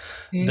crossing,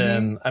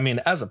 then, I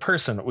mean, as a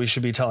person, we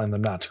should be telling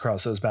them not to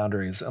cross those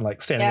boundaries and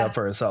like standing up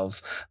for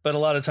ourselves. But a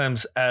lot of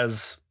times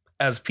as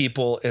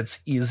people,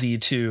 it's easy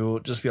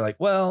to just be like,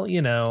 well,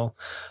 you know,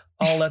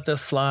 I'll let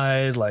this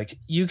slide. Like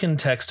you can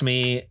text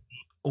me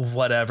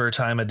whatever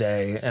time of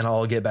day and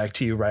I'll get back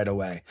to you right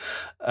away.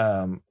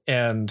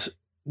 And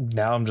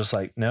now I'm just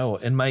like, no,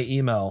 in my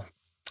email,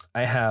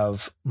 I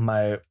have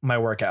my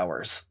work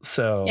hours.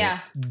 So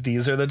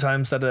these are the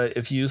times that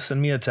if you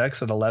send me a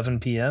text at 11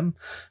 p.m.,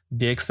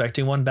 be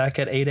expecting one back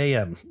at 8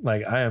 a.m.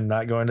 Like I am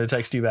not going to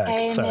text you back.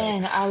 Amen.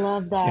 Sorry. I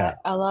love that. Yeah.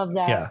 I love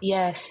that. Yeah.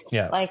 Yes.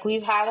 Yeah. Like we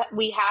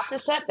have to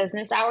set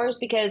business hours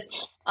because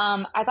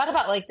I thought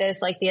about like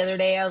this, like the other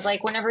day, I was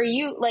like, whenever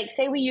you like,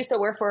 say we used to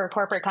work for a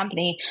corporate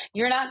company,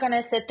 you're not going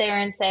to sit there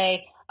and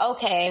say,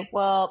 okay,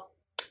 well,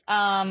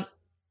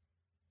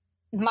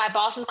 my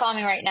boss is calling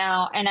me right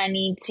now and I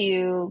need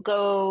to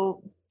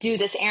go do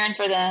this errand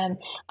for them.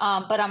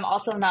 But I'm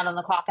also not on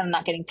the clock and I'm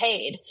not getting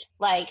paid.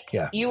 Like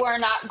you are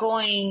not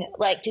going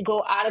like to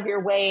go out of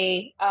your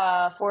way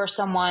for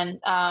someone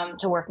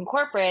to work in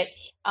corporate.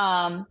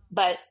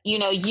 But you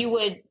know, you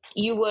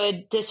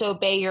would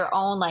disobey your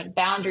own like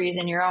boundaries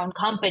in your own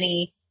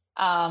company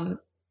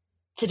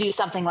to do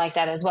something like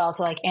that as well,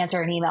 to like answer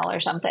an email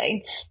or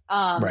something.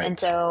 And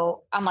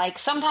so I'm like,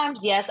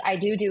 sometimes, yes, I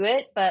do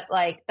it, but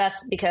like,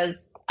 that's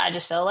because I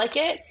just feel like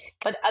it.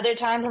 But other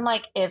times I'm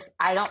like, if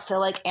I don't feel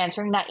like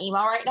answering that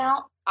email right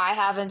now, I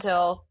have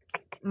until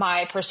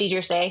my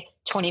procedures say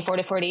 24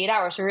 to 48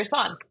 hours to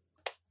respond.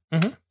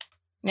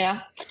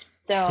 Yeah.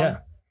 So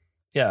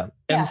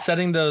And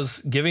setting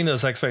giving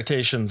those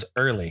expectations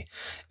early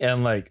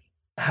and like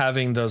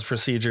having those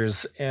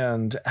procedures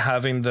and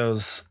having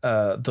those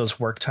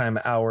work time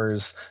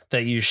hours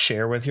that you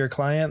share with your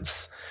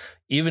clients,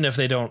 even if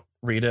they don't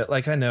read it.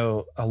 Like I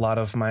know a lot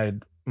of my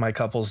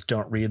couples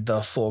don't read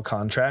the full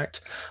contract,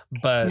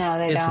 but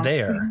it's don't.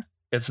 There.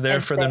 It's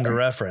there for them to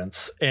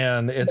reference,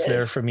 and it's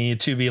there for me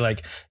to be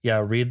like,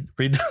 yeah, read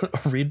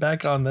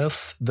back on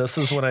this. This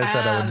is what I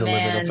said I would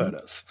deliver the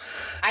photos.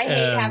 I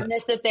hate having to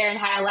sit there and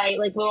highlight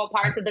like little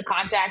parts of the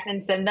contract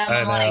and send them.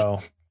 I'm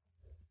like,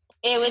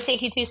 it would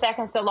take you 2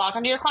 seconds to log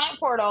onto your client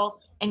portal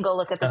and go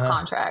look at this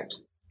contract.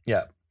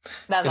 Yeah.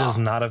 It is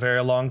not a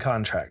very long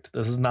contract.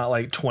 This is not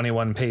like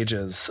 21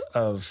 pages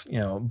of, you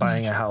know,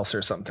 buying a house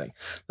or something.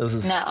 This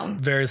is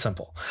very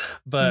simple.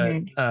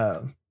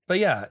 But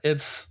yeah,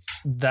 it's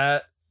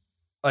that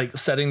like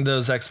setting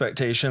those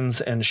expectations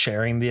and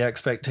sharing the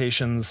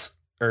expectations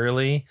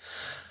early.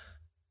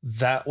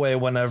 That way,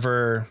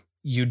 whenever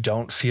you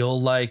don't feel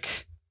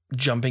like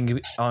jumping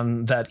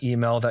on that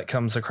email that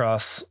comes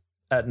across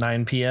at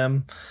 9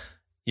 p.m.,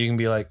 you can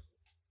be like,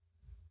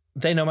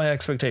 they know my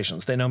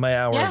expectations. They know my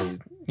hourly,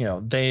 you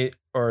know,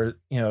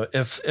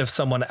 if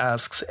someone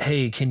asks,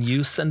 hey, can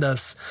you send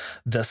us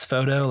this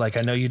photo? Like,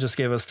 I know you just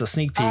gave us the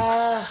sneak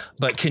peeks,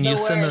 but can you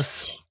send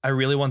us, I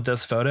really want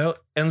this photo.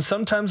 And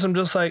sometimes I'm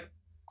just like,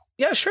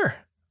 yeah, sure.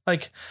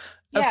 Like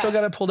I've still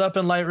got it pulled up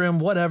in Lightroom,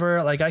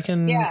 whatever. Like I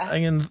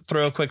can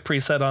throw a quick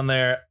preset on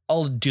there.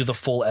 I'll do the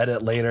full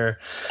edit later.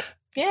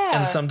 Yeah.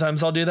 And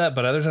sometimes I'll do that,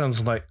 but other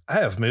times I'm like, I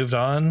have moved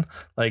on.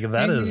 Like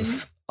that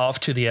is off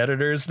to the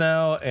editors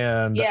now,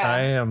 and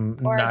I am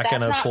not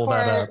going to pull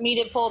that up.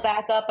 Me to pull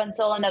back up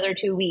until another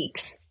 2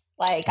 weeks.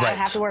 Like I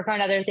have to work on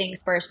other things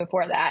first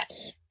before that.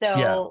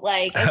 So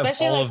like,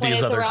 especially like when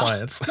it's around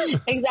clients.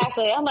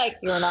 Exactly. I'm like,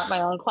 you're not my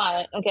own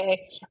client.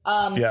 Okay.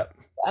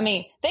 I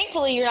mean,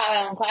 thankfully you're not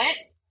my own client,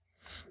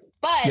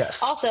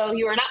 but also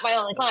you are not my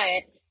only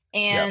client.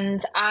 And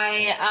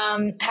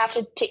I have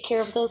to take care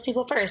of those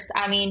people first.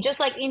 I mean, just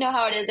like, you know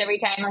how it is every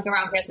time, like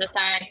around Christmas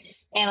time,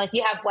 and like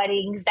you have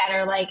weddings that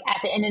are like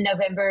at the end of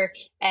November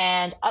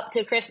and up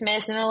to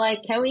Christmas, and they're like,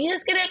 can we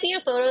just get a few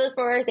photos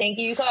for a thank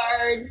you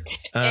card?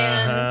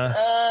 And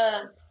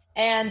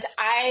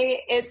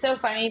it's so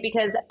funny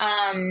because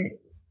I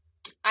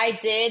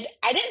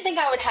didn't think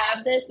I would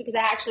have this because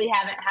I actually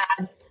haven't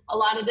had a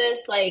lot of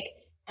this like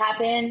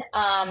happen.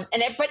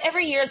 But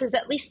every year there's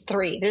at least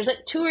 3. There's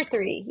like 2 or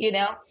 3, you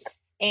know?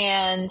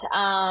 And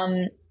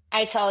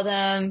I tell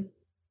them,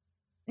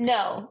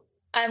 no,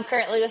 I'm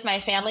currently with my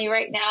family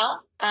right now.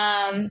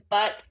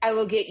 But I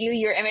will get you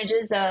your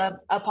images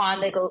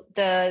upon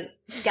the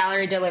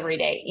gallery delivery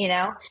date, you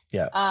know?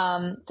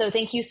 Yeah. So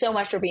thank you so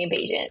much for being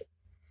patient.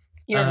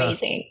 You're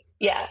amazing.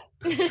 Yeah.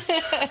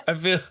 I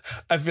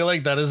feel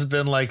like that has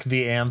been like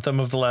the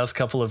anthem of the last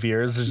couple of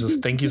years. Is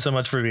just thank you so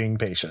much for being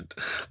patient.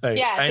 Like,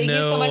 thank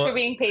you so much for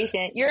being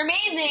patient. You're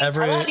amazing. I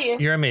love you.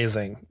 You're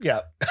amazing.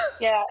 Yeah.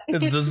 Yeah.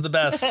 This is the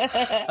best.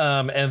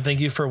 And thank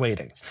you for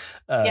waiting.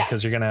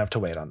 Because you're gonna have to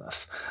wait on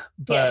this.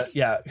 But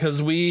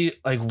because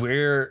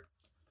we're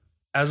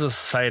as a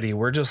society,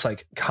 we're just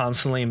like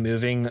constantly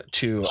moving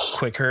to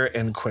quicker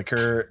and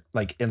quicker,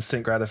 like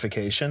instant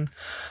gratification.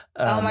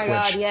 Oh my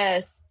God.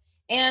 Yes.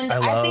 And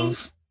I think,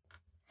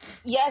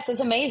 yes, it's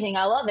amazing.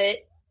 I love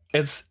it.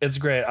 It's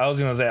great. I was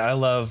going to say, I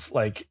love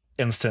like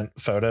instant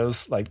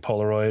photos, like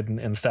Polaroid and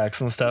Instax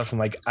and stuff. And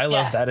like, I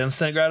love that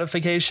instant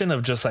gratification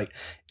of just like,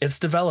 it's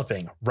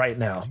developing right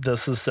now.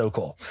 This is so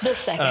cool. This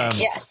second.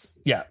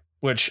 Yes. Yeah.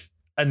 Which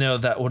I know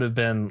that would have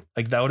been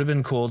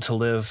cool to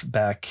live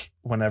back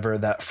whenever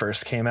that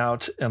first came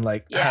out, and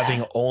like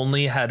having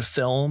only had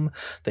film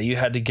that you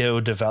had to go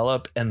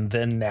develop. And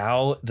then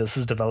now this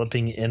is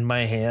developing in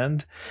my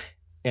hand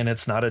and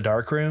it's not a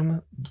dark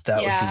room. That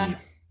would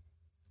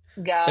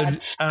be,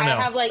 God, I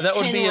have like that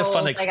 10 would be a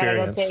fun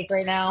experience. I gotta go take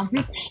right now.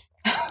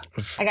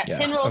 I got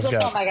 10 rolls of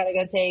film I gotta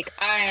go take.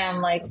 I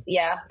am like,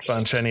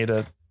 bunch I need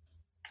to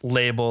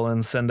label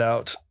and send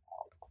out.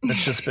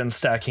 It's just been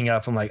stacking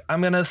up. I'm like,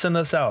 I'm gonna send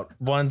this out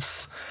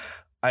once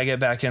I get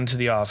back into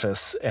the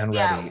office and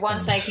ready.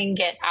 Once I can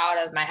get out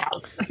of my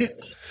house.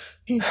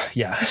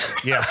 yeah.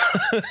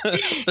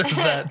 There's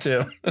that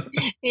too.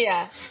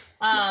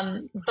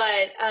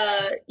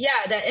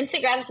 The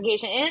instant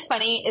gratification. And it's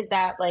funny is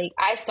that like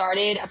I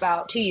started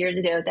about 2 years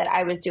ago that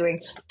I was doing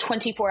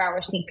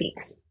 24-hour sneak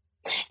peeks.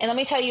 And let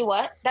me tell you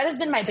what, that has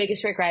been my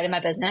biggest regret in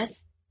my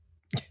business.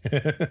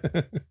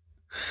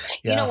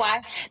 You know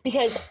why?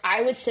 Because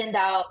I would send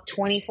out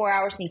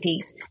 24-hour sneak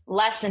peeks,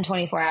 less than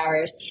 24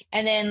 hours.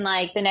 And then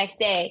like the next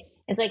day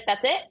it's like,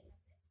 that's it.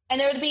 And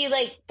there would be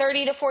like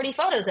 30 to 40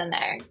 photos in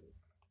there.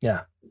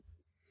 Yeah.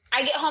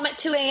 I get home at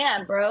 2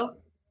 a.m., bro.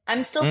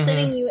 I'm still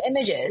sending you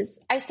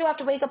images. I still have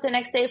to wake up the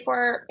next day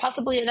for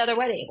possibly another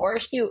wedding or a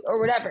shoot or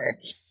whatever.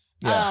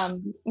 Yeah.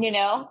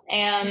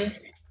 And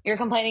you're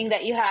complaining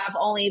that you have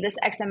only this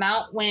X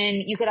amount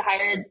when you could have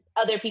hired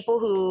other people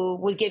who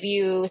would give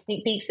you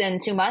sneak peeks in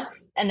 2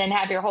 months and then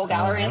have your whole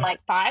gallery in like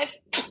 5.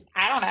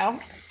 I don't know,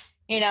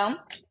 Yeah.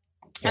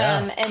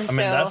 I mean,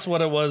 that's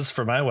what it was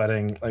for my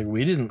wedding. Like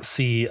we didn't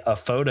see a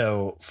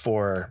photo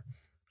for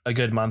a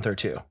good month or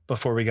two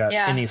before we got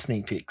any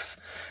sneak peeks.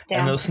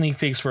 And those sneak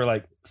peeks were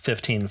like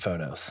 15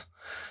 photos.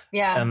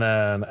 Yeah. And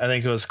then I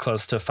think it was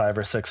close to 5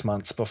 or 6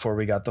 months before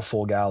we got the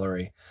full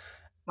gallery.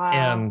 Wow.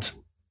 And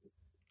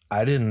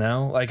I didn't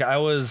know. Like I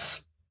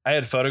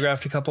had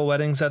photographed a couple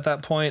weddings at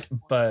that point,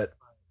 but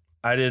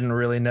I didn't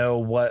really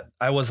know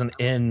I wasn't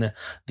in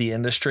the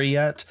industry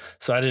yet.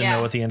 So I didn't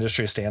know what the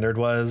industry standard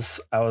was.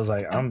 I was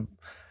like,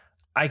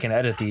 I can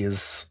edit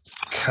these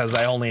because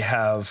I only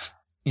have,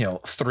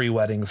 3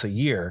 weddings a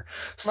year.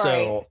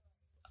 So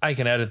I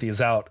can edit these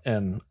out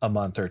in a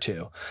month or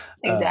two.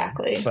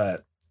 Exactly.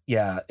 But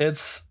yeah,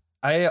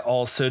 I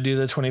also do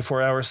the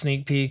 24-hour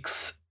sneak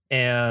peeks,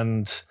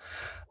 and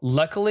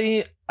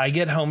luckily I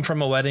get home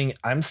from a wedding.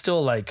 I'm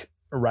still like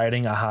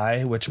riding a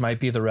high, which might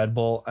be the Red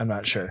Bull. I'm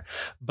not sure,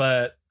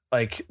 but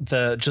like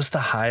the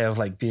high of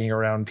like being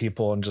around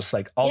people and just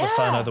like all the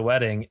fun of the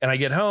wedding. And I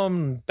get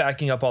home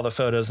backing up all the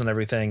photos and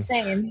everything.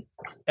 Same.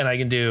 And I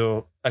can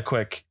do a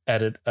quick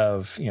edit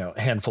of, a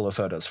handful of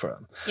photos for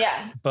them.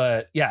 Yeah.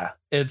 But yeah,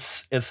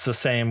 it's the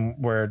same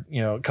where,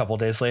 a couple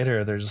days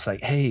later, they're just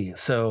like, hey,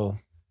 so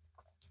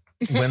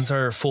when's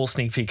our full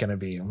sneak peek going to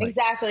be? Like,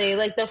 exactly.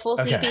 Like the full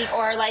sneak peek,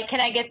 or like, can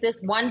I get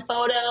this one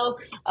photo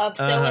of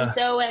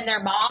so-and-so and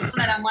their mom?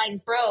 And I'm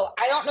like, bro,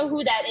 I don't know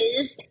who that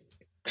is.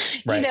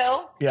 Right.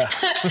 Yeah.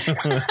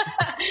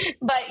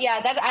 But yeah,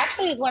 that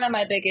actually is one of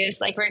my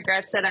biggest like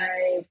regrets that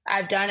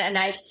I've done, and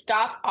I've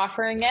stopped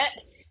offering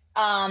it.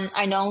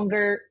 I no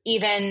longer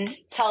even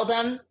tell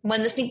them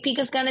when the sneak peek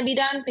is going to be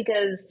done,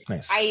 because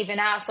I even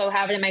also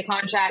have it in my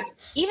contract.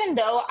 Even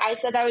though I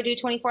said I would do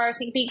 24-hour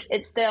sneak peeks,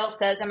 it still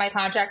says in my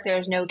contract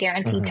there's no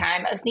guaranteed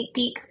time of sneak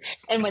peeks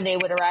and when they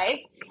would arrive.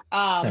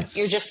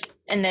 You're just,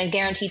 and the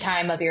guaranteed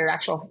time of your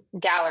actual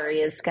gallery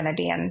is going to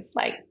be in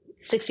like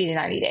 60 to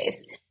 90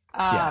 days.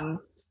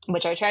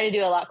 Which I try to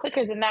do a lot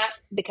quicker than that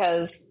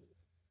because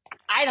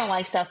I don't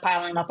like stuff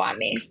piling up on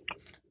me.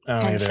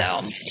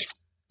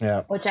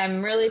 Which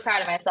I'm really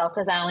proud of myself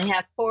because I only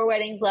have 4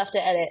 weddings left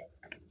to edit.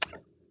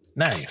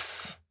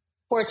 Nice.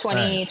 For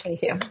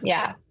 2022. Nice.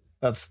 Yeah.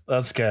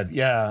 That's good.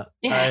 Yeah.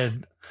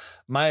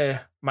 My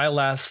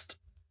last,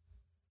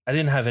 I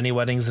didn't have any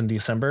weddings in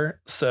December.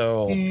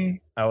 So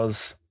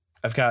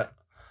I've got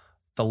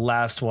the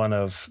last one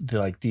of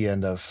the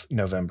end of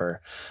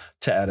November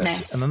to edit.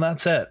 Nice. And then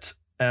that's it.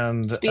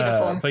 And it's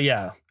beautiful. But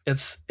yeah,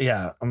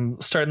 I'm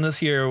starting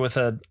this year with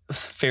a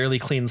fairly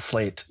clean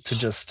slate to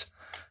just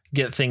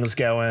get things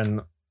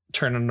going,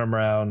 turning them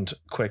around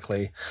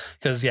quickly.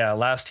 Because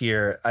last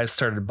year I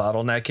started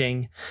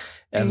bottlenecking,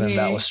 and then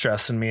that was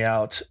stressing me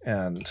out,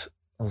 and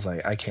I was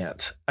like, I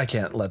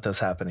can't let this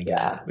happen again.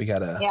 Yeah. We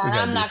gotta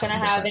I'm not gonna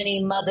have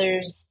any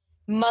mothers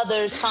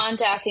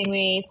contacting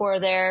me for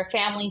their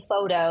family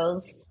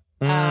photos.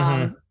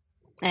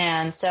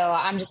 And so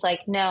I'm just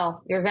like,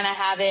 no, you're gonna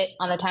have it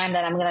on the time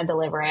that I'm gonna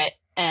deliver it,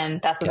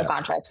 and that's what the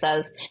contract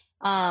says.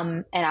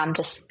 And I'm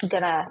just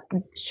gonna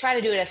try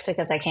to do it as quick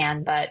as I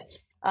can. But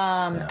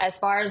As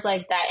far as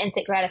like that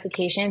instant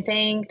gratification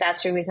thing,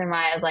 that's the reason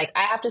why I was like,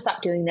 I have to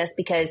stop doing this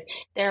because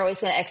they're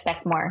always going to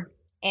expect more.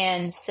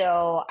 And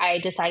so I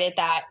decided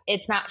that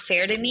it's not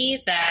fair to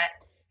me that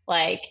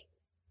like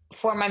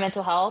for my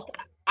mental health,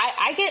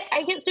 I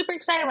get super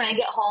excited when I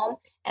get home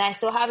and I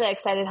still have that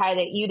excited high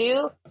that you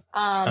do.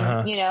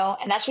 You know,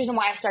 and that's the reason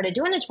why I started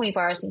doing the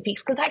 24-hour sneak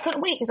peeks, because I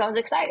couldn't wait because I was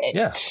excited.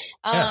 Yeah.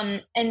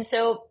 And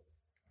so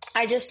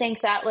I just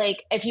think that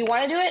like, if you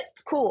want to do it,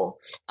 cool.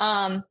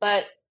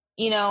 But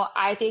you know,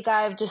 I think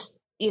I've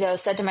just, you know,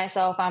 said to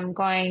myself, I'm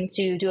going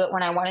to do it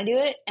when I want to do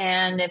it.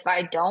 And if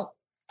I don't,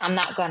 I'm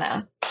not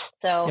gonna.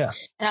 So,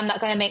 and I'm not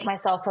going to make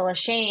myself feel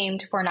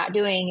ashamed for not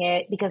doing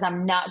it because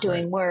I'm not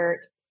doing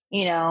work,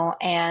 you know,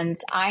 and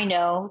I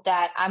know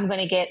that I'm going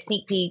to get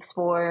sneak peeks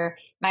for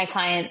my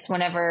clients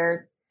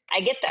whenever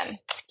I get them.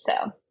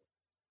 So,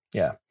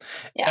 yeah.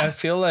 I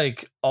feel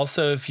like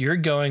also if you're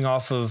going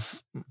off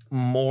of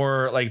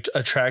more like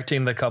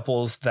attracting the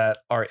couples that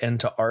are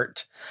into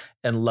art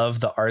and love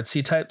the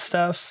artsy type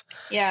stuff,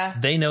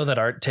 they know that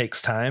art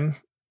takes time.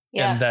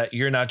 And that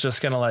you're not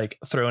just going to like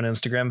throw an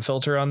Instagram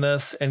filter on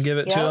this and give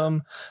it to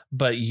them,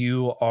 but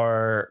you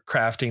are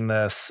crafting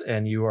this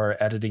and you are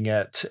editing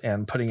it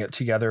and putting it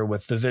together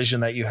with the vision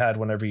that you had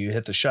whenever you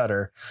hit the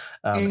shutter.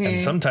 And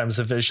sometimes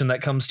a vision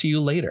that comes to you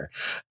later.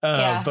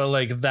 But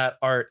like that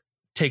art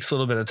takes a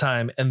little bit of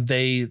time, and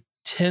they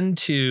tend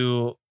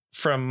to,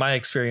 from my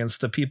experience,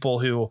 the people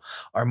who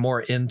are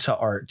more into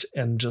art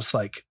and just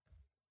like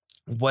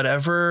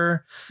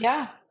whatever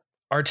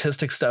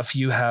artistic stuff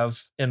you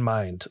have in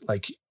mind,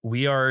 like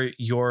we are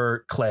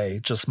your clay,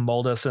 just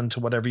mold us into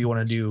whatever you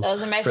want to do.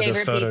 Those are my for favorite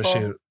this photo people.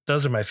 shoot.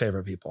 Those are my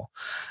favorite people.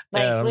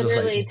 Like, and I'm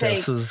literally just like,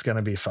 this is going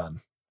to be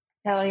fun.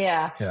 Hell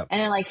yeah. And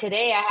then like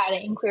today I had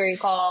an inquiry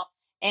call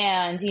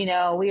and, you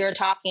know, we were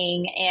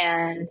talking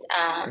and,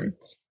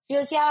 she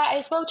goes, yeah,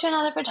 I spoke to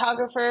another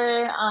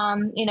photographer,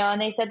 you know,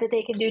 and they said that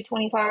they could do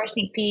 24-hour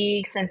sneak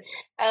peeks. And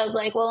I was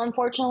like, well,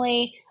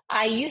 unfortunately,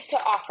 I used to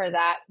offer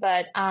that,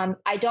 but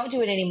I don't do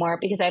it anymore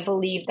because I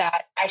believe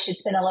that I should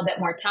spend a little bit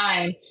more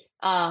time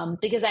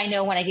because I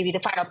know when I give you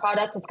the final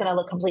product, it's going to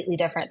look completely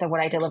different than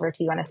what I deliver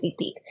to you on a sneak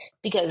peek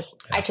because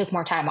I took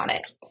more time on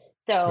it.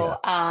 So,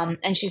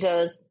 and she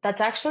goes,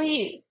 that's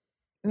actually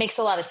makes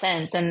a lot of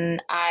sense.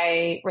 And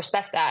I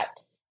respect that.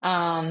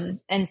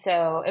 And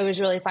so it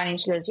was really funny.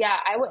 She goes, yeah,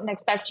 I wouldn't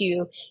expect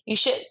you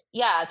should.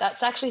 Yeah,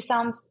 that's actually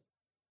sounds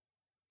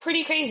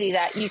pretty crazy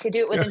that you could do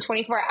it within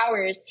 24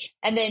 hours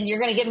and then you're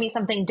going to give me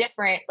something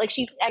different. Like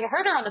I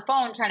heard her on the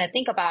phone trying to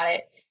think about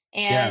it.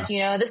 And, you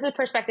know, this is a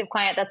prospective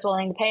client that's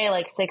willing to pay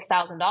like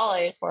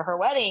 $6,000 for her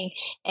wedding.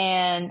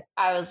 And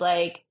I was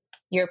like,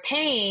 you're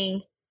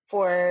paying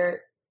for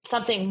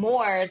something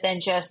more than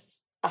just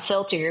a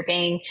filter. You're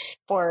paying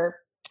for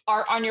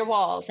art on your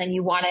walls and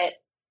you want it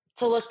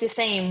to look the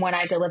same when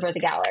I deliver the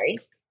gallery,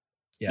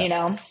 you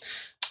know?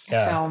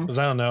 Yeah, because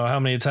I don't know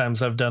how many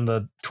times I've done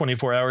the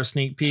 24-hour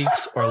sneak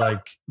peeks or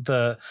like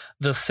the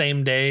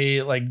same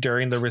day, like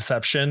during the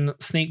reception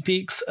sneak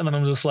peeks. And then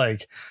I'm just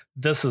like,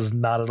 this is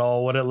not at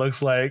all what it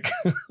looks like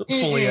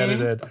fully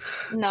edited.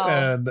 No.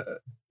 And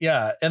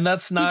and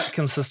that's not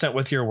consistent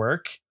with your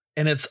work.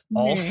 And it's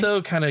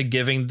also kind of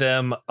giving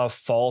them a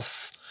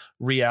false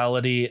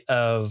reality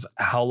of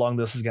how long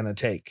this is going to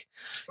take.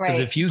 Because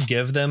if you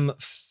give them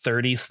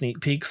 30 sneak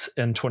peeks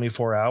in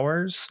 24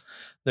 hours,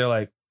 they're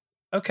like,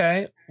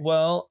 okay,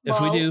 well, if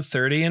we do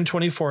 30 in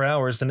 24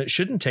 hours, then it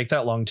shouldn't take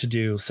that long to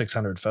do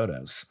 600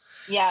 photos.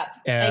 Yeah,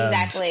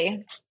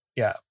 exactly.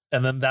 Yeah.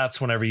 And then that's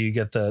whenever you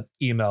get the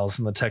emails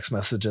and the text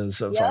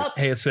messages of like,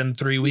 hey, it's been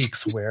 3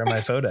 weeks. Where are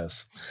my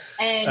photos?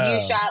 And you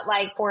shot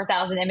like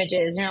 4,000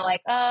 images and you're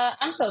like,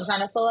 I'm still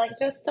trying to select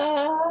just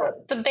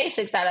the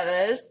basics out of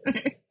this.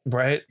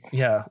 Right.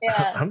 Yeah.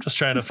 I'm just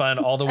trying to find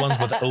all the ones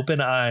with open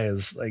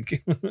eyes.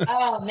 Like,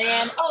 oh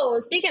man. Oh,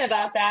 speaking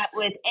about that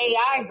with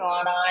AI going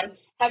on,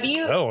 have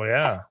you? Oh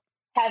yeah.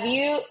 Have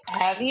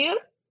you?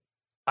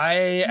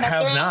 I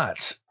have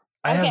not.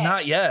 I have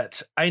not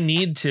yet. I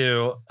need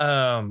to.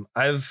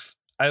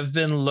 I've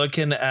been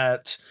looking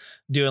at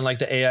doing like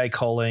the AI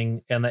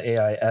culling and the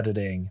AI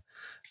editing.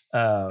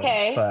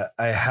 But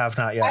I have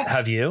not yet.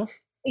 Have you?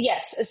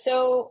 Yes.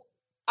 So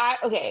I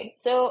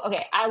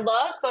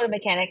love Photo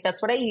Mechanic.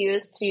 That's what I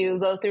use to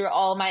go through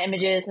all my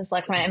images and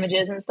select my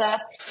images and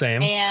stuff.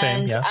 Same.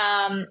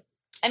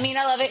 I mean,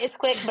 I love it. It's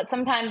quick, but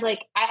sometimes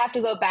like I have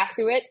to go back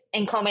through it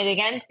and comb it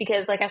again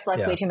because like I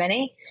select way too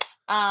many.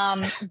 But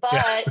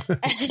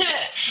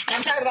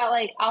I'm talking about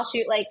like, I'll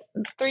shoot like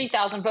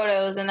 3,000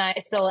 photos and I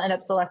still end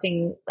up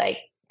selecting like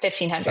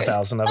 1,500.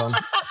 1,000 of them.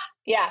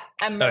 Yeah.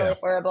 I'm really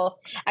horrible.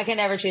 I can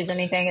never choose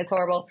anything. It's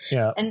horrible.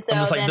 Yeah. And so I'm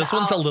just like, this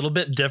one's a little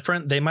bit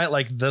different. They might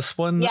like this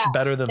one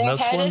better than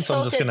this one. So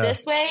I'm just going to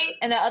this way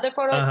and the other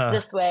photo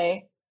is this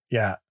way.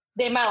 Yeah.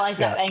 They might like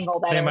that angle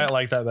better. They might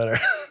like that better.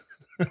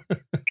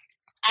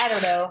 I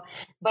don't know,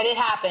 but it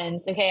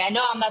happens. Okay. I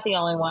know I'm not the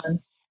only one.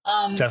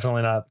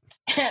 Definitely not.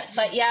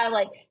 But yeah,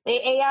 like the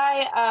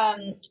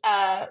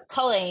AI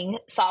culling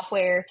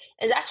software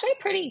is actually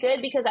pretty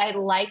good because I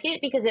like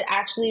it because it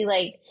actually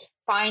like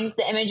finds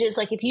the images.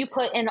 Like if you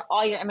put in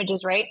all your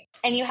images, right,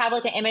 and you have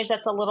like an image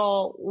that's a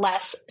little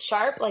less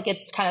sharp, like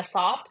it's kind of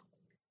soft,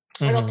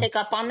 it'll pick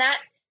up on that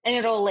and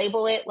it'll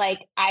label it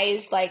like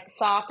eyes, like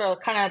soft or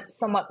kind of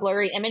somewhat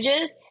blurry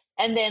images.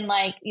 And then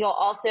like you'll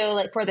also,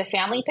 like for the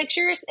family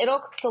pictures,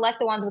 it'll select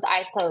the ones with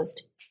eyes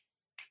closed.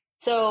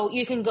 So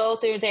you can go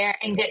through there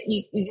and get,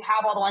 you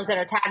have all the ones that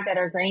are tagged that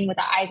are green with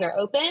the eyes are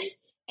open,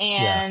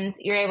 and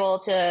you're able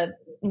to,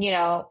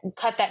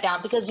 cut that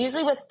down, because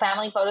usually with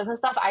family photos and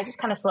stuff, I just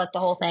kind of select the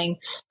whole thing,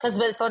 because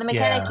with Photo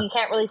Mechanic, you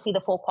can't really see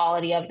the full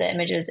quality of the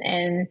images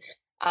in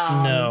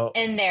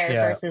there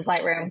versus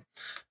Lightroom.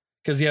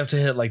 Because you have to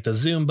hit like the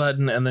zoom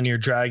button and then you're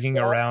dragging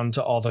around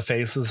to all the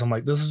faces. I'm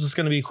like, this is just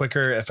going to be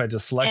quicker if I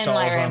just select all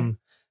of them,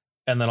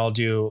 and then I'll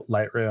do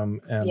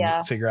Lightroom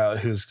and figure out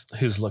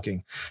who's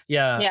looking.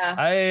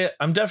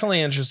 I'm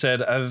definitely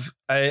interested.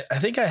 I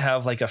think I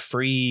have like a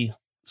free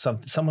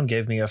someone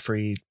gave me a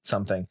free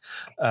something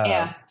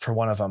for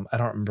one of them. I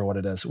don't remember what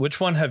it is. Which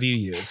one have you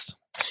used?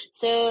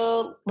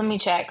 So let me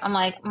check. I'm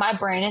like, my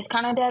brain is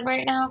kind of dead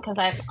right now because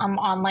I'm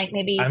on like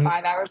maybe 5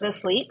 hours of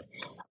sleep.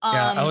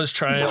 I was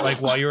trying,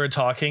 like, while you were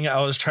talking,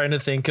 I was trying to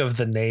think of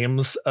the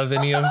names of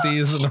any of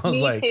these, and I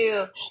was like,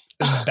 too.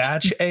 Is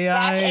Batch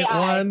AI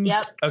one?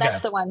 Yep,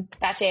 that's the one,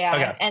 Batch AI.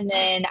 Okay. And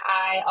then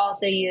I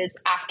also use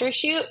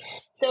Aftershoot.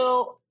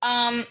 So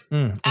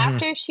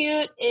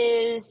Aftershoot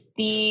is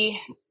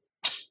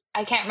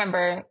I can't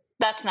remember.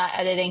 That's not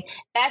editing.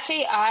 Batch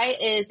AI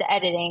is the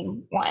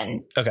editing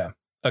one. Okay.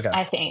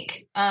 I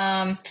think.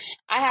 I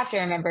have to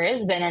remember.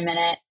 It's been a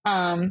minute.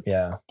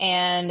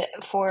 And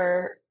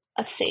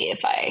let's see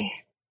if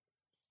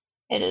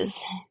it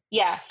is.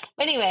 Yeah.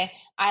 But anyway,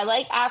 I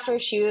like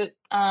Aftershoot.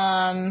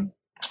 And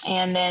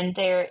then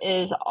there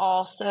is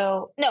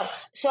also,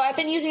 so I've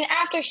been using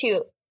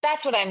Aftershoot.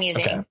 That's what I'm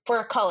using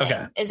for culling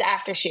is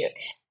Aftershoot.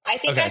 I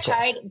think I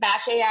tried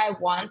Batch AI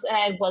once and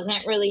I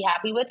wasn't really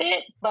happy with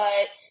it,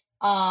 but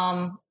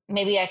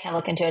maybe I can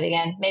look into it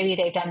again. Maybe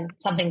they've done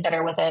something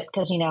better with it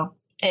because,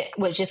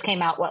 it just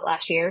came out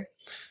last year.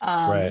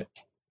 Right.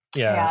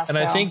 Yeah. And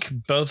I think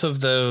both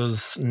of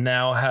those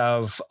now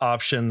have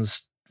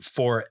options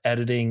for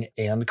editing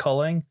and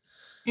culling.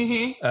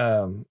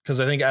 Because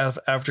I think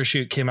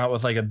Aftershoot came out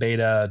with like a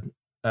beta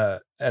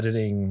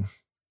editing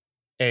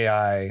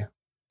AI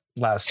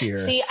last year.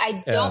 See,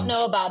 I don't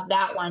know about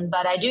that one,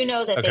 but I do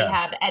know that they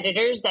have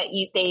editors that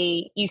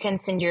you can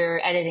send your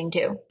editing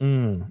to.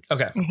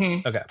 Okay.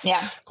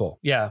 Yeah. Cool.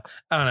 Yeah.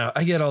 I don't know.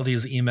 I get all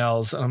these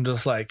emails and I'm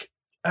just like,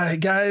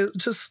 guys,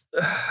 just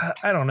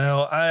I don't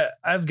know.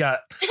 I've got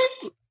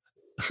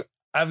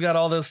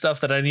all this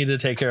stuff that I need to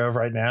take care of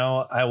right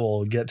now. I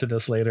will get to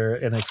this later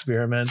and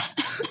experiment.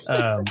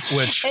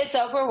 Which it's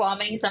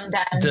overwhelming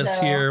sometimes.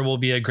 This year will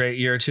be a great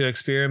year to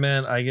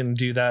experiment. I can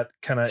do that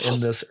kind of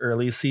in this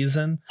early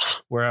season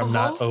where I'm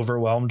not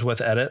overwhelmed with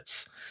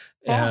edits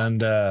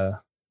and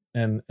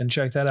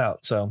check that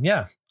out. So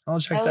yeah, I'll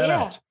check that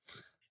out.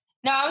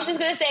 No, I was just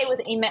gonna say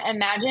with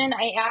Imagen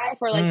AI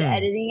for like the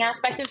editing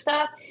aspect of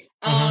stuff.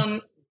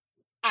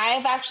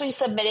 I've actually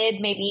submitted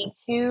maybe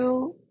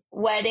 3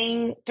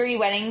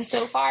 weddings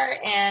so far,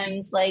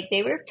 and like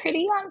they were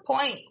pretty on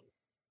point.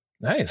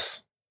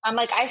 Nice. I'm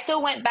like, I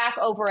still went back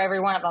over every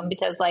one of them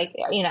because, like,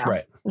 I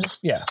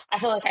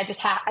feel like I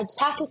just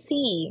have to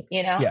see,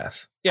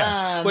 Yes.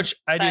 Yeah. Which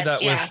I do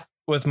that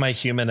with my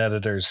human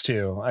editors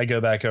too. I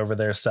go back over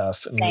their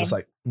stuff and I'm just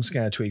like, I'm just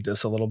going to tweak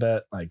this a little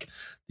bit. Like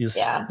these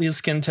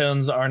skin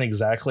tones aren't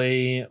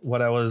exactly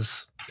what I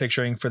was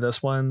picturing for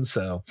this one.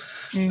 So,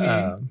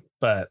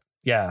 but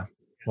yeah,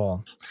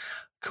 well,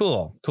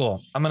 cool.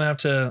 I'm going to have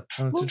to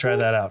try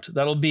that out.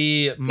 That'll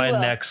be my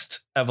next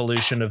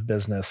evolution of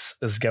business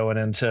is going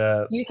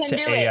into you can do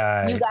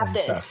AI. You got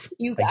this. Stuff.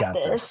 You got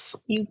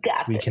this. You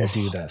got this. We can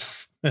do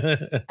this.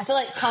 I feel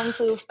like kung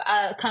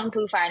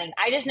fu fighting.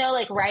 I just know,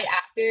 like, right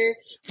after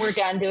we're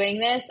done doing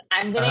this,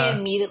 I'm going to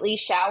immediately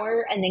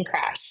shower and then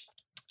crash.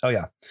 Oh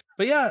yeah.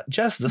 But yeah,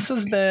 Jess, this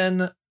has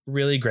been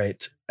really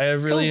great. I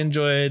really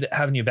enjoyed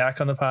having you back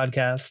on the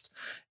podcast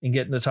and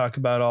getting to talk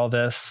about all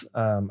this.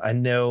 I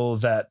know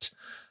that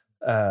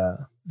this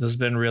has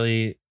been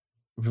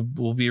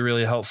will be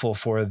really helpful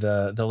for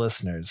the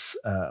listeners.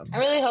 I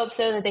really hope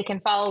so, that they can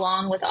follow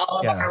along with all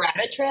of our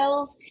rabbit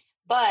trails,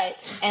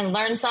 and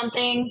learn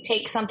something,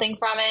 take something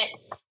from it,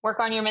 work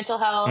on your mental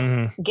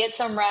health, get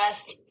some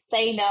rest,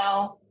 say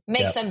no,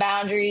 make some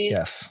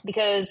boundaries,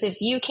 because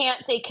if you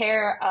can't take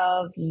care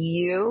of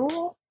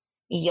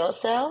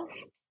yourself,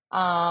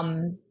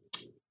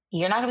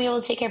 you're not gonna be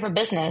able to take care of a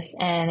business,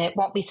 and it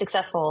won't be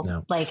successful.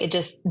 No. Like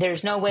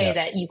there's no way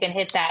that you can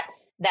hit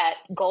that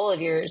goal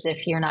of yours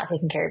if you're not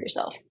taking care of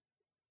yourself.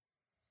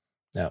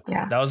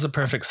 Yeah. That was a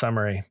perfect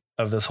summary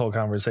of this whole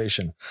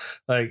conversation.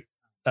 Like,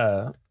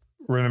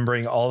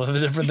 remembering all of the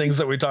different things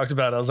that we talked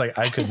about, I was like,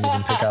 I couldn't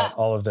even pick out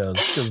all of those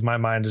because my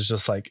mind is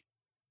just like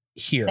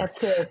here. That's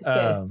good.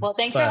 Well,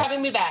 thanks for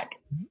having me back.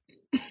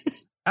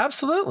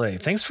 Absolutely.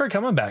 Thanks for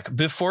coming back.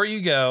 Before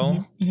you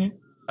go,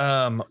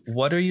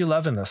 what are you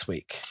loving this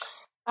week?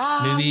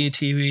 Movie,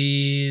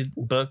 TV,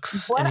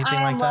 books, what anything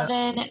I'm like that?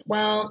 loving,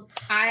 well,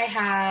 I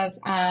have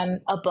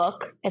a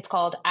book. It's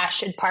called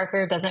Ashton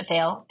Parker Doesn't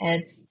Fail.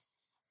 It's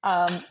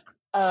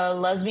a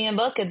lesbian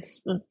book.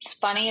 It's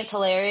funny. It's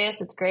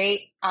hilarious. It's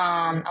great.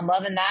 I'm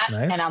loving that.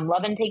 Nice. And I'm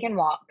loving taking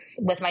walks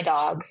with my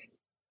dogs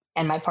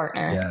and my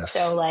partner. Yes.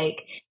 So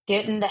like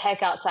getting the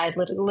heck outside.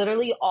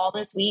 Literally all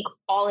this week,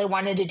 all I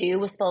wanted to do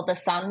was feel the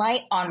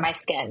sunlight on my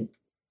skin.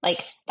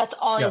 Like that's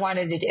all I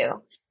wanted to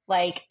do.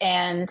 Like,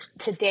 and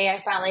today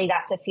I finally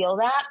got to feel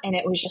that. And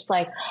it was just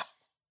like,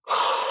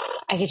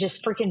 I could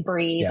just freaking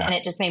breathe. And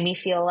it just made me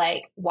feel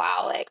like,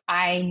 wow, like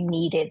I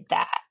needed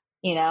that,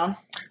 you know?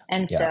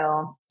 And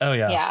so,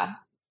 yeah.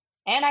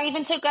 And I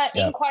even took an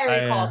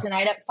inquiry call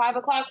tonight at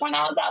 5:00 when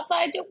I was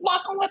outside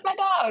walking with my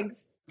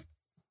dogs.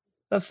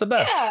 That's the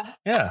best.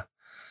 Yeah.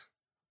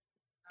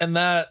 And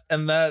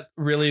that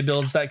really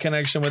builds that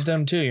connection with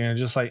them too. You're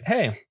just like,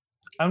 hey,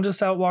 I'm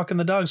just out walking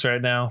the dogs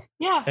right now.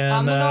 Yeah. And,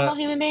 I'm a normal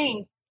human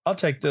being. I'll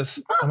take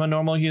this. I'm a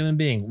normal human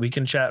being. We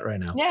can chat right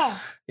now. Yeah.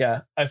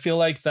 Yeah. I feel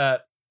like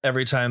that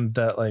every time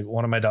that like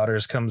one of my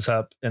daughters comes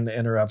up and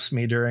interrupts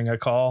me during a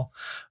call,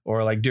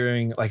 or like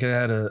during, like I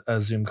had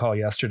a Zoom call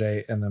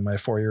yesterday, and then my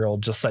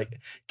 4-year-old just like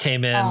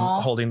came in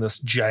holding this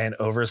giant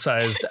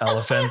oversized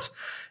elephant.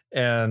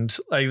 And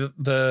like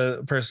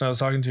the person I was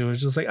talking to was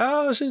just like,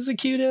 oh, she's the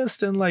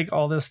cutest and like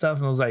all this stuff.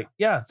 And I was like,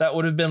 yeah, that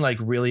would have been like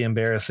really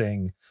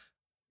embarrassing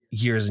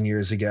years and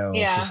years ago.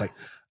 Yeah. It's just like,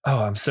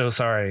 oh, I'm so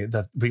sorry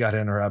that we got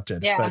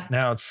interrupted. Yeah. But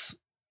now it's,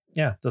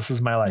 this is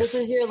my life. This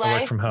is your life. I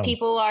work from home.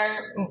 People are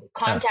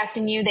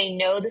contacting you. They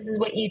know this is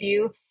what you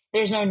do.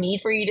 There's no need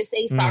for you to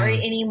say sorry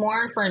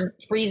anymore for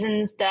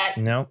reasons that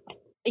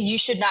you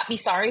should not be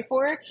sorry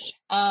for.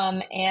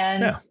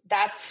 And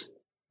that's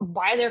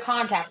why they're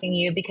contacting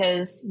you,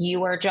 because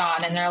you are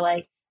John, and they're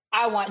like,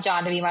 I want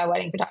John to be my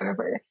wedding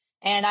photographer.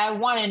 And I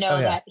want to know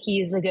that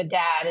he's a good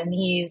dad, and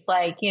he's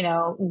like, you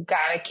know,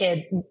 got a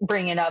kid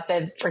bringing up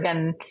a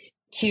friggin'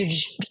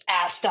 huge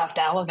ass stuffed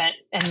elephant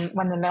and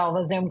when in the middle of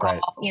a Zoom call,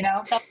 you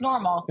know, that's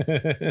normal.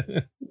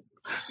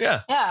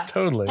 Yeah.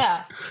 Totally.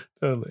 Yeah.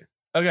 Totally.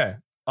 Okay.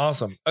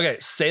 Awesome. Okay.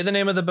 Say the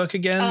name of the book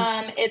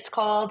again. It's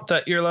called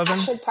that you're loving.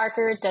 Ashton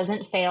Parker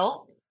Doesn't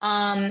Fail.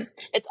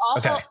 It's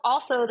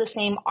also the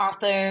same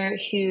author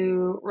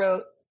who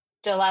wrote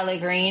Delilah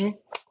Green.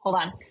 Hold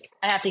on.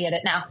 I have to get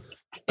it now.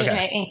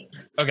 Okay.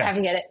 I have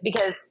to get it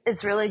because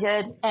it's really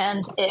good.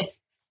 And if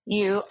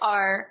you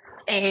are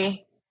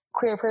a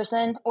queer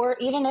person, or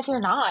even if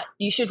you're not,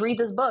 you should read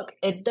this book.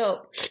 It's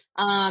dope.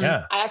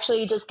 I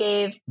actually just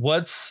gave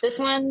this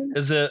one.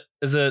 Is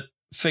it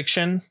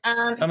fiction?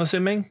 I'm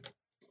assuming.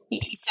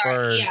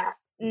 Sorry.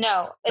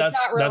 No, it's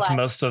not real life. That's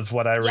most of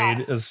what I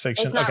read is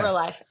fiction. It's not real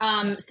life.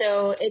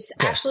 So it's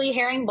Ashley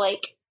Herring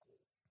Blake.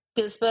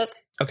 This book,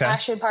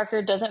 Ashton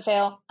Parker Doesn't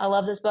Fail. I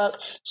love this book.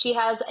 She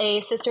has a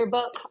sister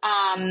book,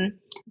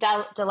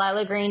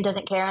 Delilah Green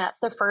Doesn't Care, and that's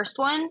the first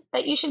one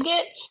that you should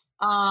get.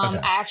 I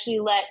actually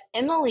let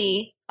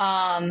Emily,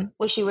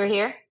 wish you were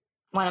here,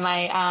 one of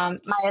my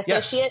my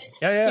associate.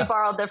 She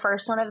borrowed the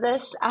first one of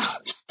this,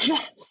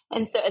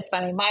 and so it's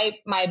funny.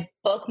 My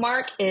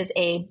bookmark is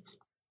a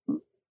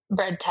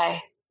bread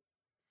tie.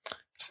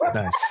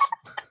 Nice.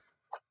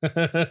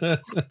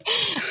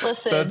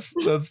 Listen, that's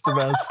the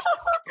best.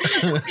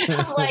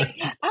 I'm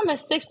like, I'm a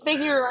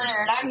 6-figure earner,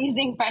 and I'm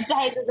using bread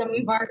ties as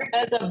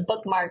a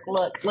bookmark.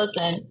 Look,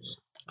 listen.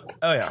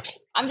 Oh yeah.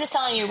 I'm just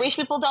telling you, rich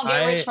people don't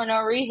get rich for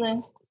no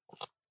reason.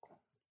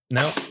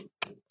 No.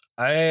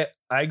 I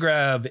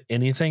grab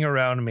anything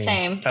around me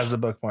Same. As a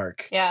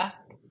bookmark. Yeah.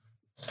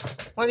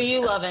 What are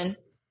you loving?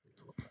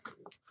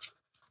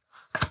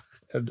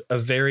 A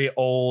very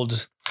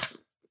old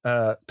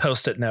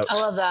Post-it note. I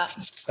love that.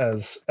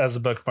 As a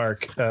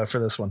bookmark for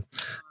this one.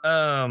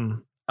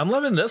 I'm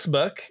loving this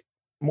book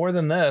more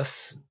than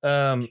this.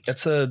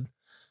 It's a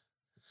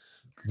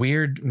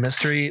weird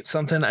mystery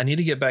something. I need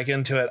to get back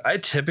into it. I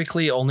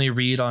typically only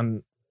read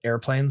on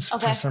airplanes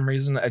for some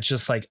reason. It's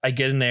just like I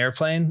get in the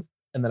airplane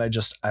and then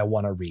I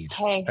want to read.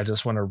 I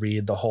just want to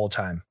read the whole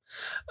time.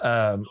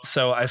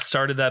 So I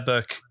started that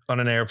book on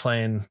an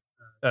airplane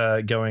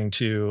going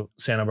to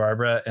Santa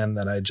Barbara, and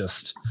then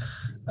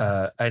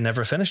I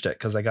never finished it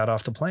because I got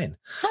off the plane.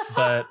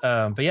 But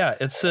yeah,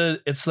 it's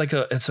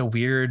a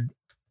weird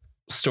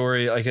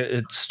story. Like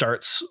it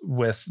starts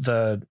with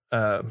the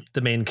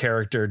main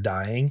character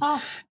dying,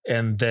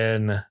 and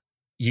then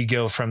you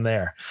go from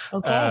there.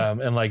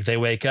 And like they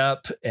wake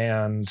up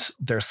and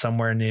they're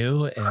somewhere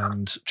new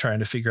and trying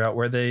to figure out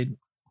where they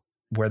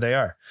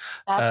are.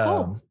 That's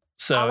cool.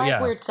 So I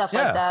like weird stuff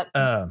like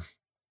that.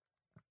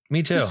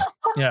 Me too.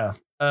 Yeah.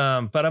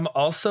 But I'm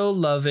also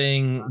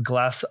loving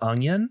Glass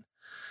Onion.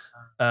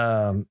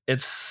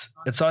 It's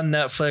on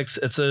Netflix.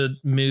 It's a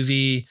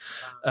movie.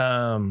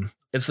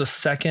 It's the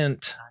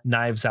second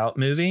Knives Out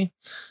movie.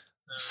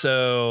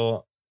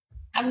 So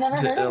I've never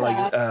heard of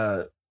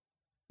that.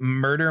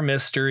 Murder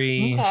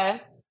mystery.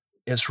 Okay.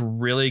 It's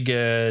really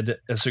good.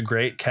 It's a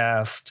great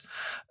cast.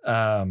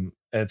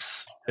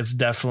 It's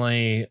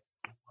definitely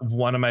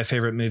one of my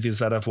favorite movies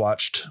that I've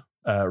watched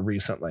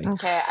recently.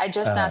 Okay, I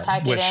just now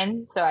typed it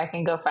in so I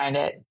can go find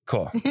it.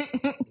 Cool.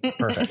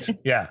 Perfect.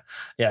 Yeah.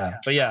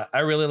 But yeah,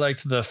 I really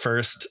liked the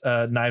first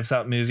Knives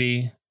Out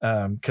movie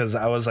because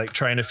I was like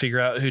trying to figure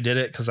out who did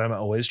it, because I'm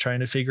always trying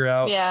to figure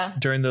out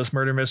during those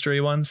murder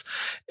mystery ones,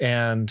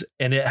 and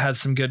it had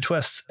some good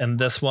twists, and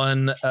this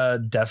one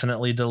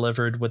definitely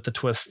delivered with the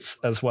twists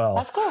as well.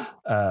 That's cool.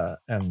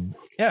 And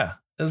yeah,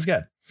 it was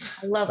good.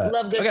 I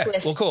love good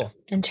twists. Well, cool.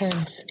 And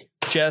turns.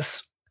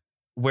 Jess,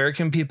 where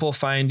can people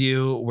find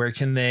you? Where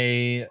can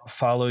they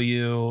follow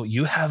you?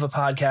 You have a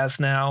podcast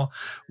now.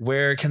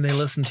 Where can they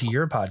listen to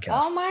your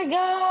podcast? Oh my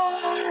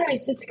gosh,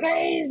 it's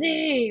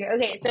crazy.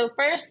 Okay, so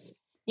first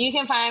you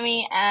can find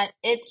me at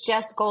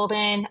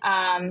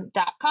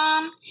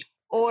itsjessgolden.com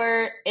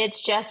or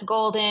It's Jess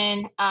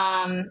Golden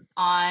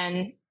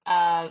on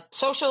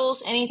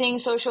socials, anything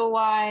social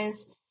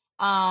wise.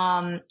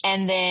 And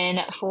then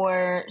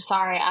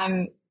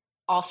I'm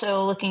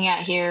also looking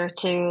at here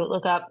to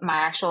look up my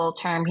actual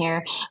term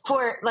here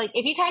for, like,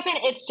 if you type in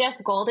It's Jess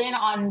Golden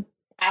on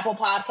Apple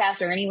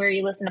Podcasts or anywhere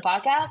you listen to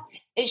podcasts,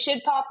 it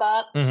should pop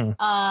up.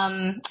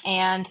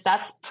 And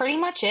that's pretty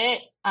much it.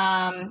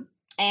 And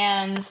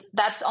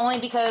that's only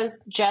because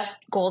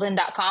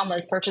JessGolden.com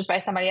was purchased by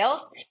somebody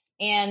else.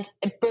 And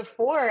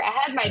before, I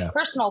had my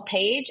personal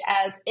page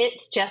as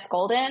It's Jess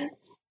Golden.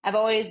 I've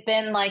always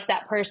been like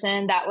that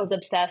person that was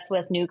obsessed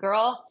with New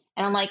Girl.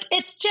 And I'm like,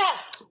 it's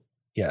Jess.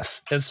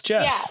 Yes, it's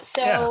Jess. Yeah,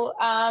 so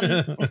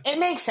it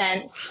makes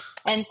sense.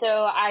 And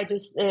so I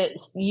just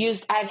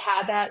I've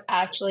had that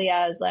actually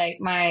as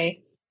like my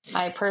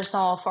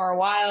personal for a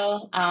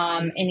while.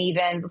 And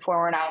even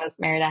before, when I was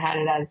married, I had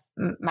it as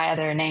my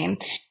other name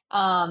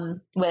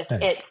with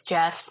It's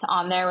Jess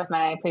on there with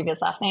my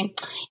previous last name.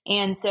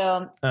 And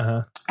so,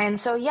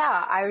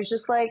 yeah, I was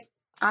just like,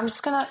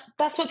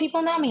 that's what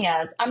people know me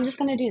as. I'm just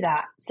going to do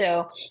that.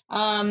 So,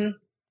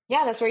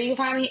 that's where you can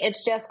find me.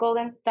 It's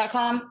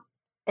JessGolden.com.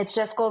 It's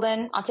Jess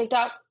Golden on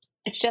TikTok.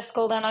 It's Jess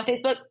Golden on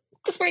Facebook.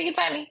 That's where you can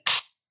find me.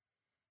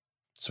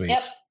 Sweet.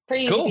 Yep.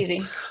 Pretty easy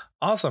peasy.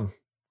 Awesome.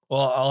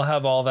 Well, I'll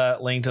have all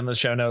that linked in the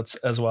show notes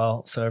as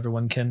well, so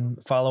everyone can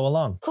follow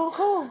along.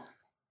 Cool.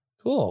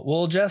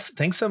 Well, Jess,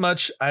 thanks so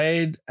much.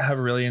 I have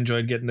really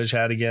enjoyed getting to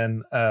chat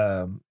again.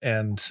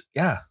 And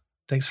yeah,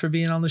 thanks for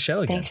being on the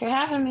show again. Thanks for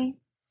having me.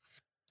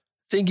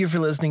 Thank you for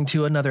listening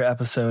to another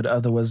episode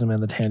of the Wisdom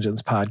and the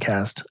Tangents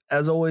podcast.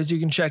 As always, you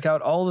can check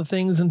out all the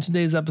things in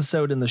today's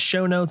episode in the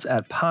show notes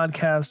at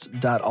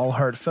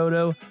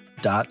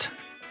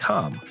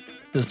podcast.allheartphoto.com.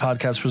 This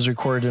podcast was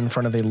recorded in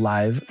front of a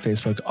live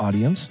Facebook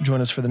audience. Join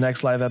us for the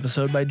next live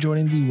episode by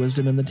joining the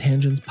Wisdom and the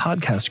Tangents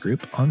podcast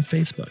group on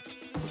Facebook.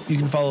 You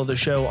can follow the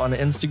show on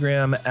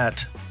Instagram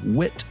at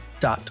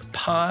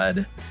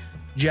wit.pod.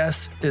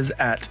 Jess is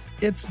at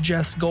It's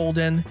Jess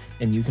Golden,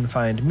 and you can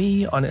find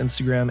me on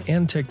Instagram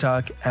and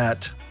TikTok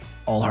at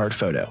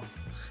allheartphoto.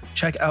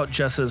 Check out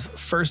Jess's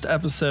first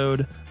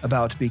episode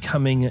about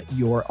becoming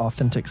your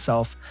authentic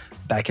self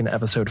back in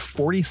episode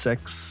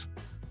 46.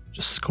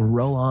 Just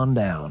scroll on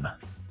down.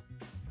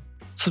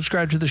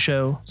 Subscribe to the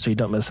show so you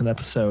don't miss an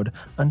episode.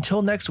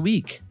 Until next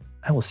week,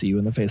 I will see you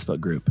in the Facebook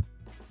group.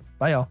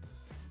 Bye, y'all.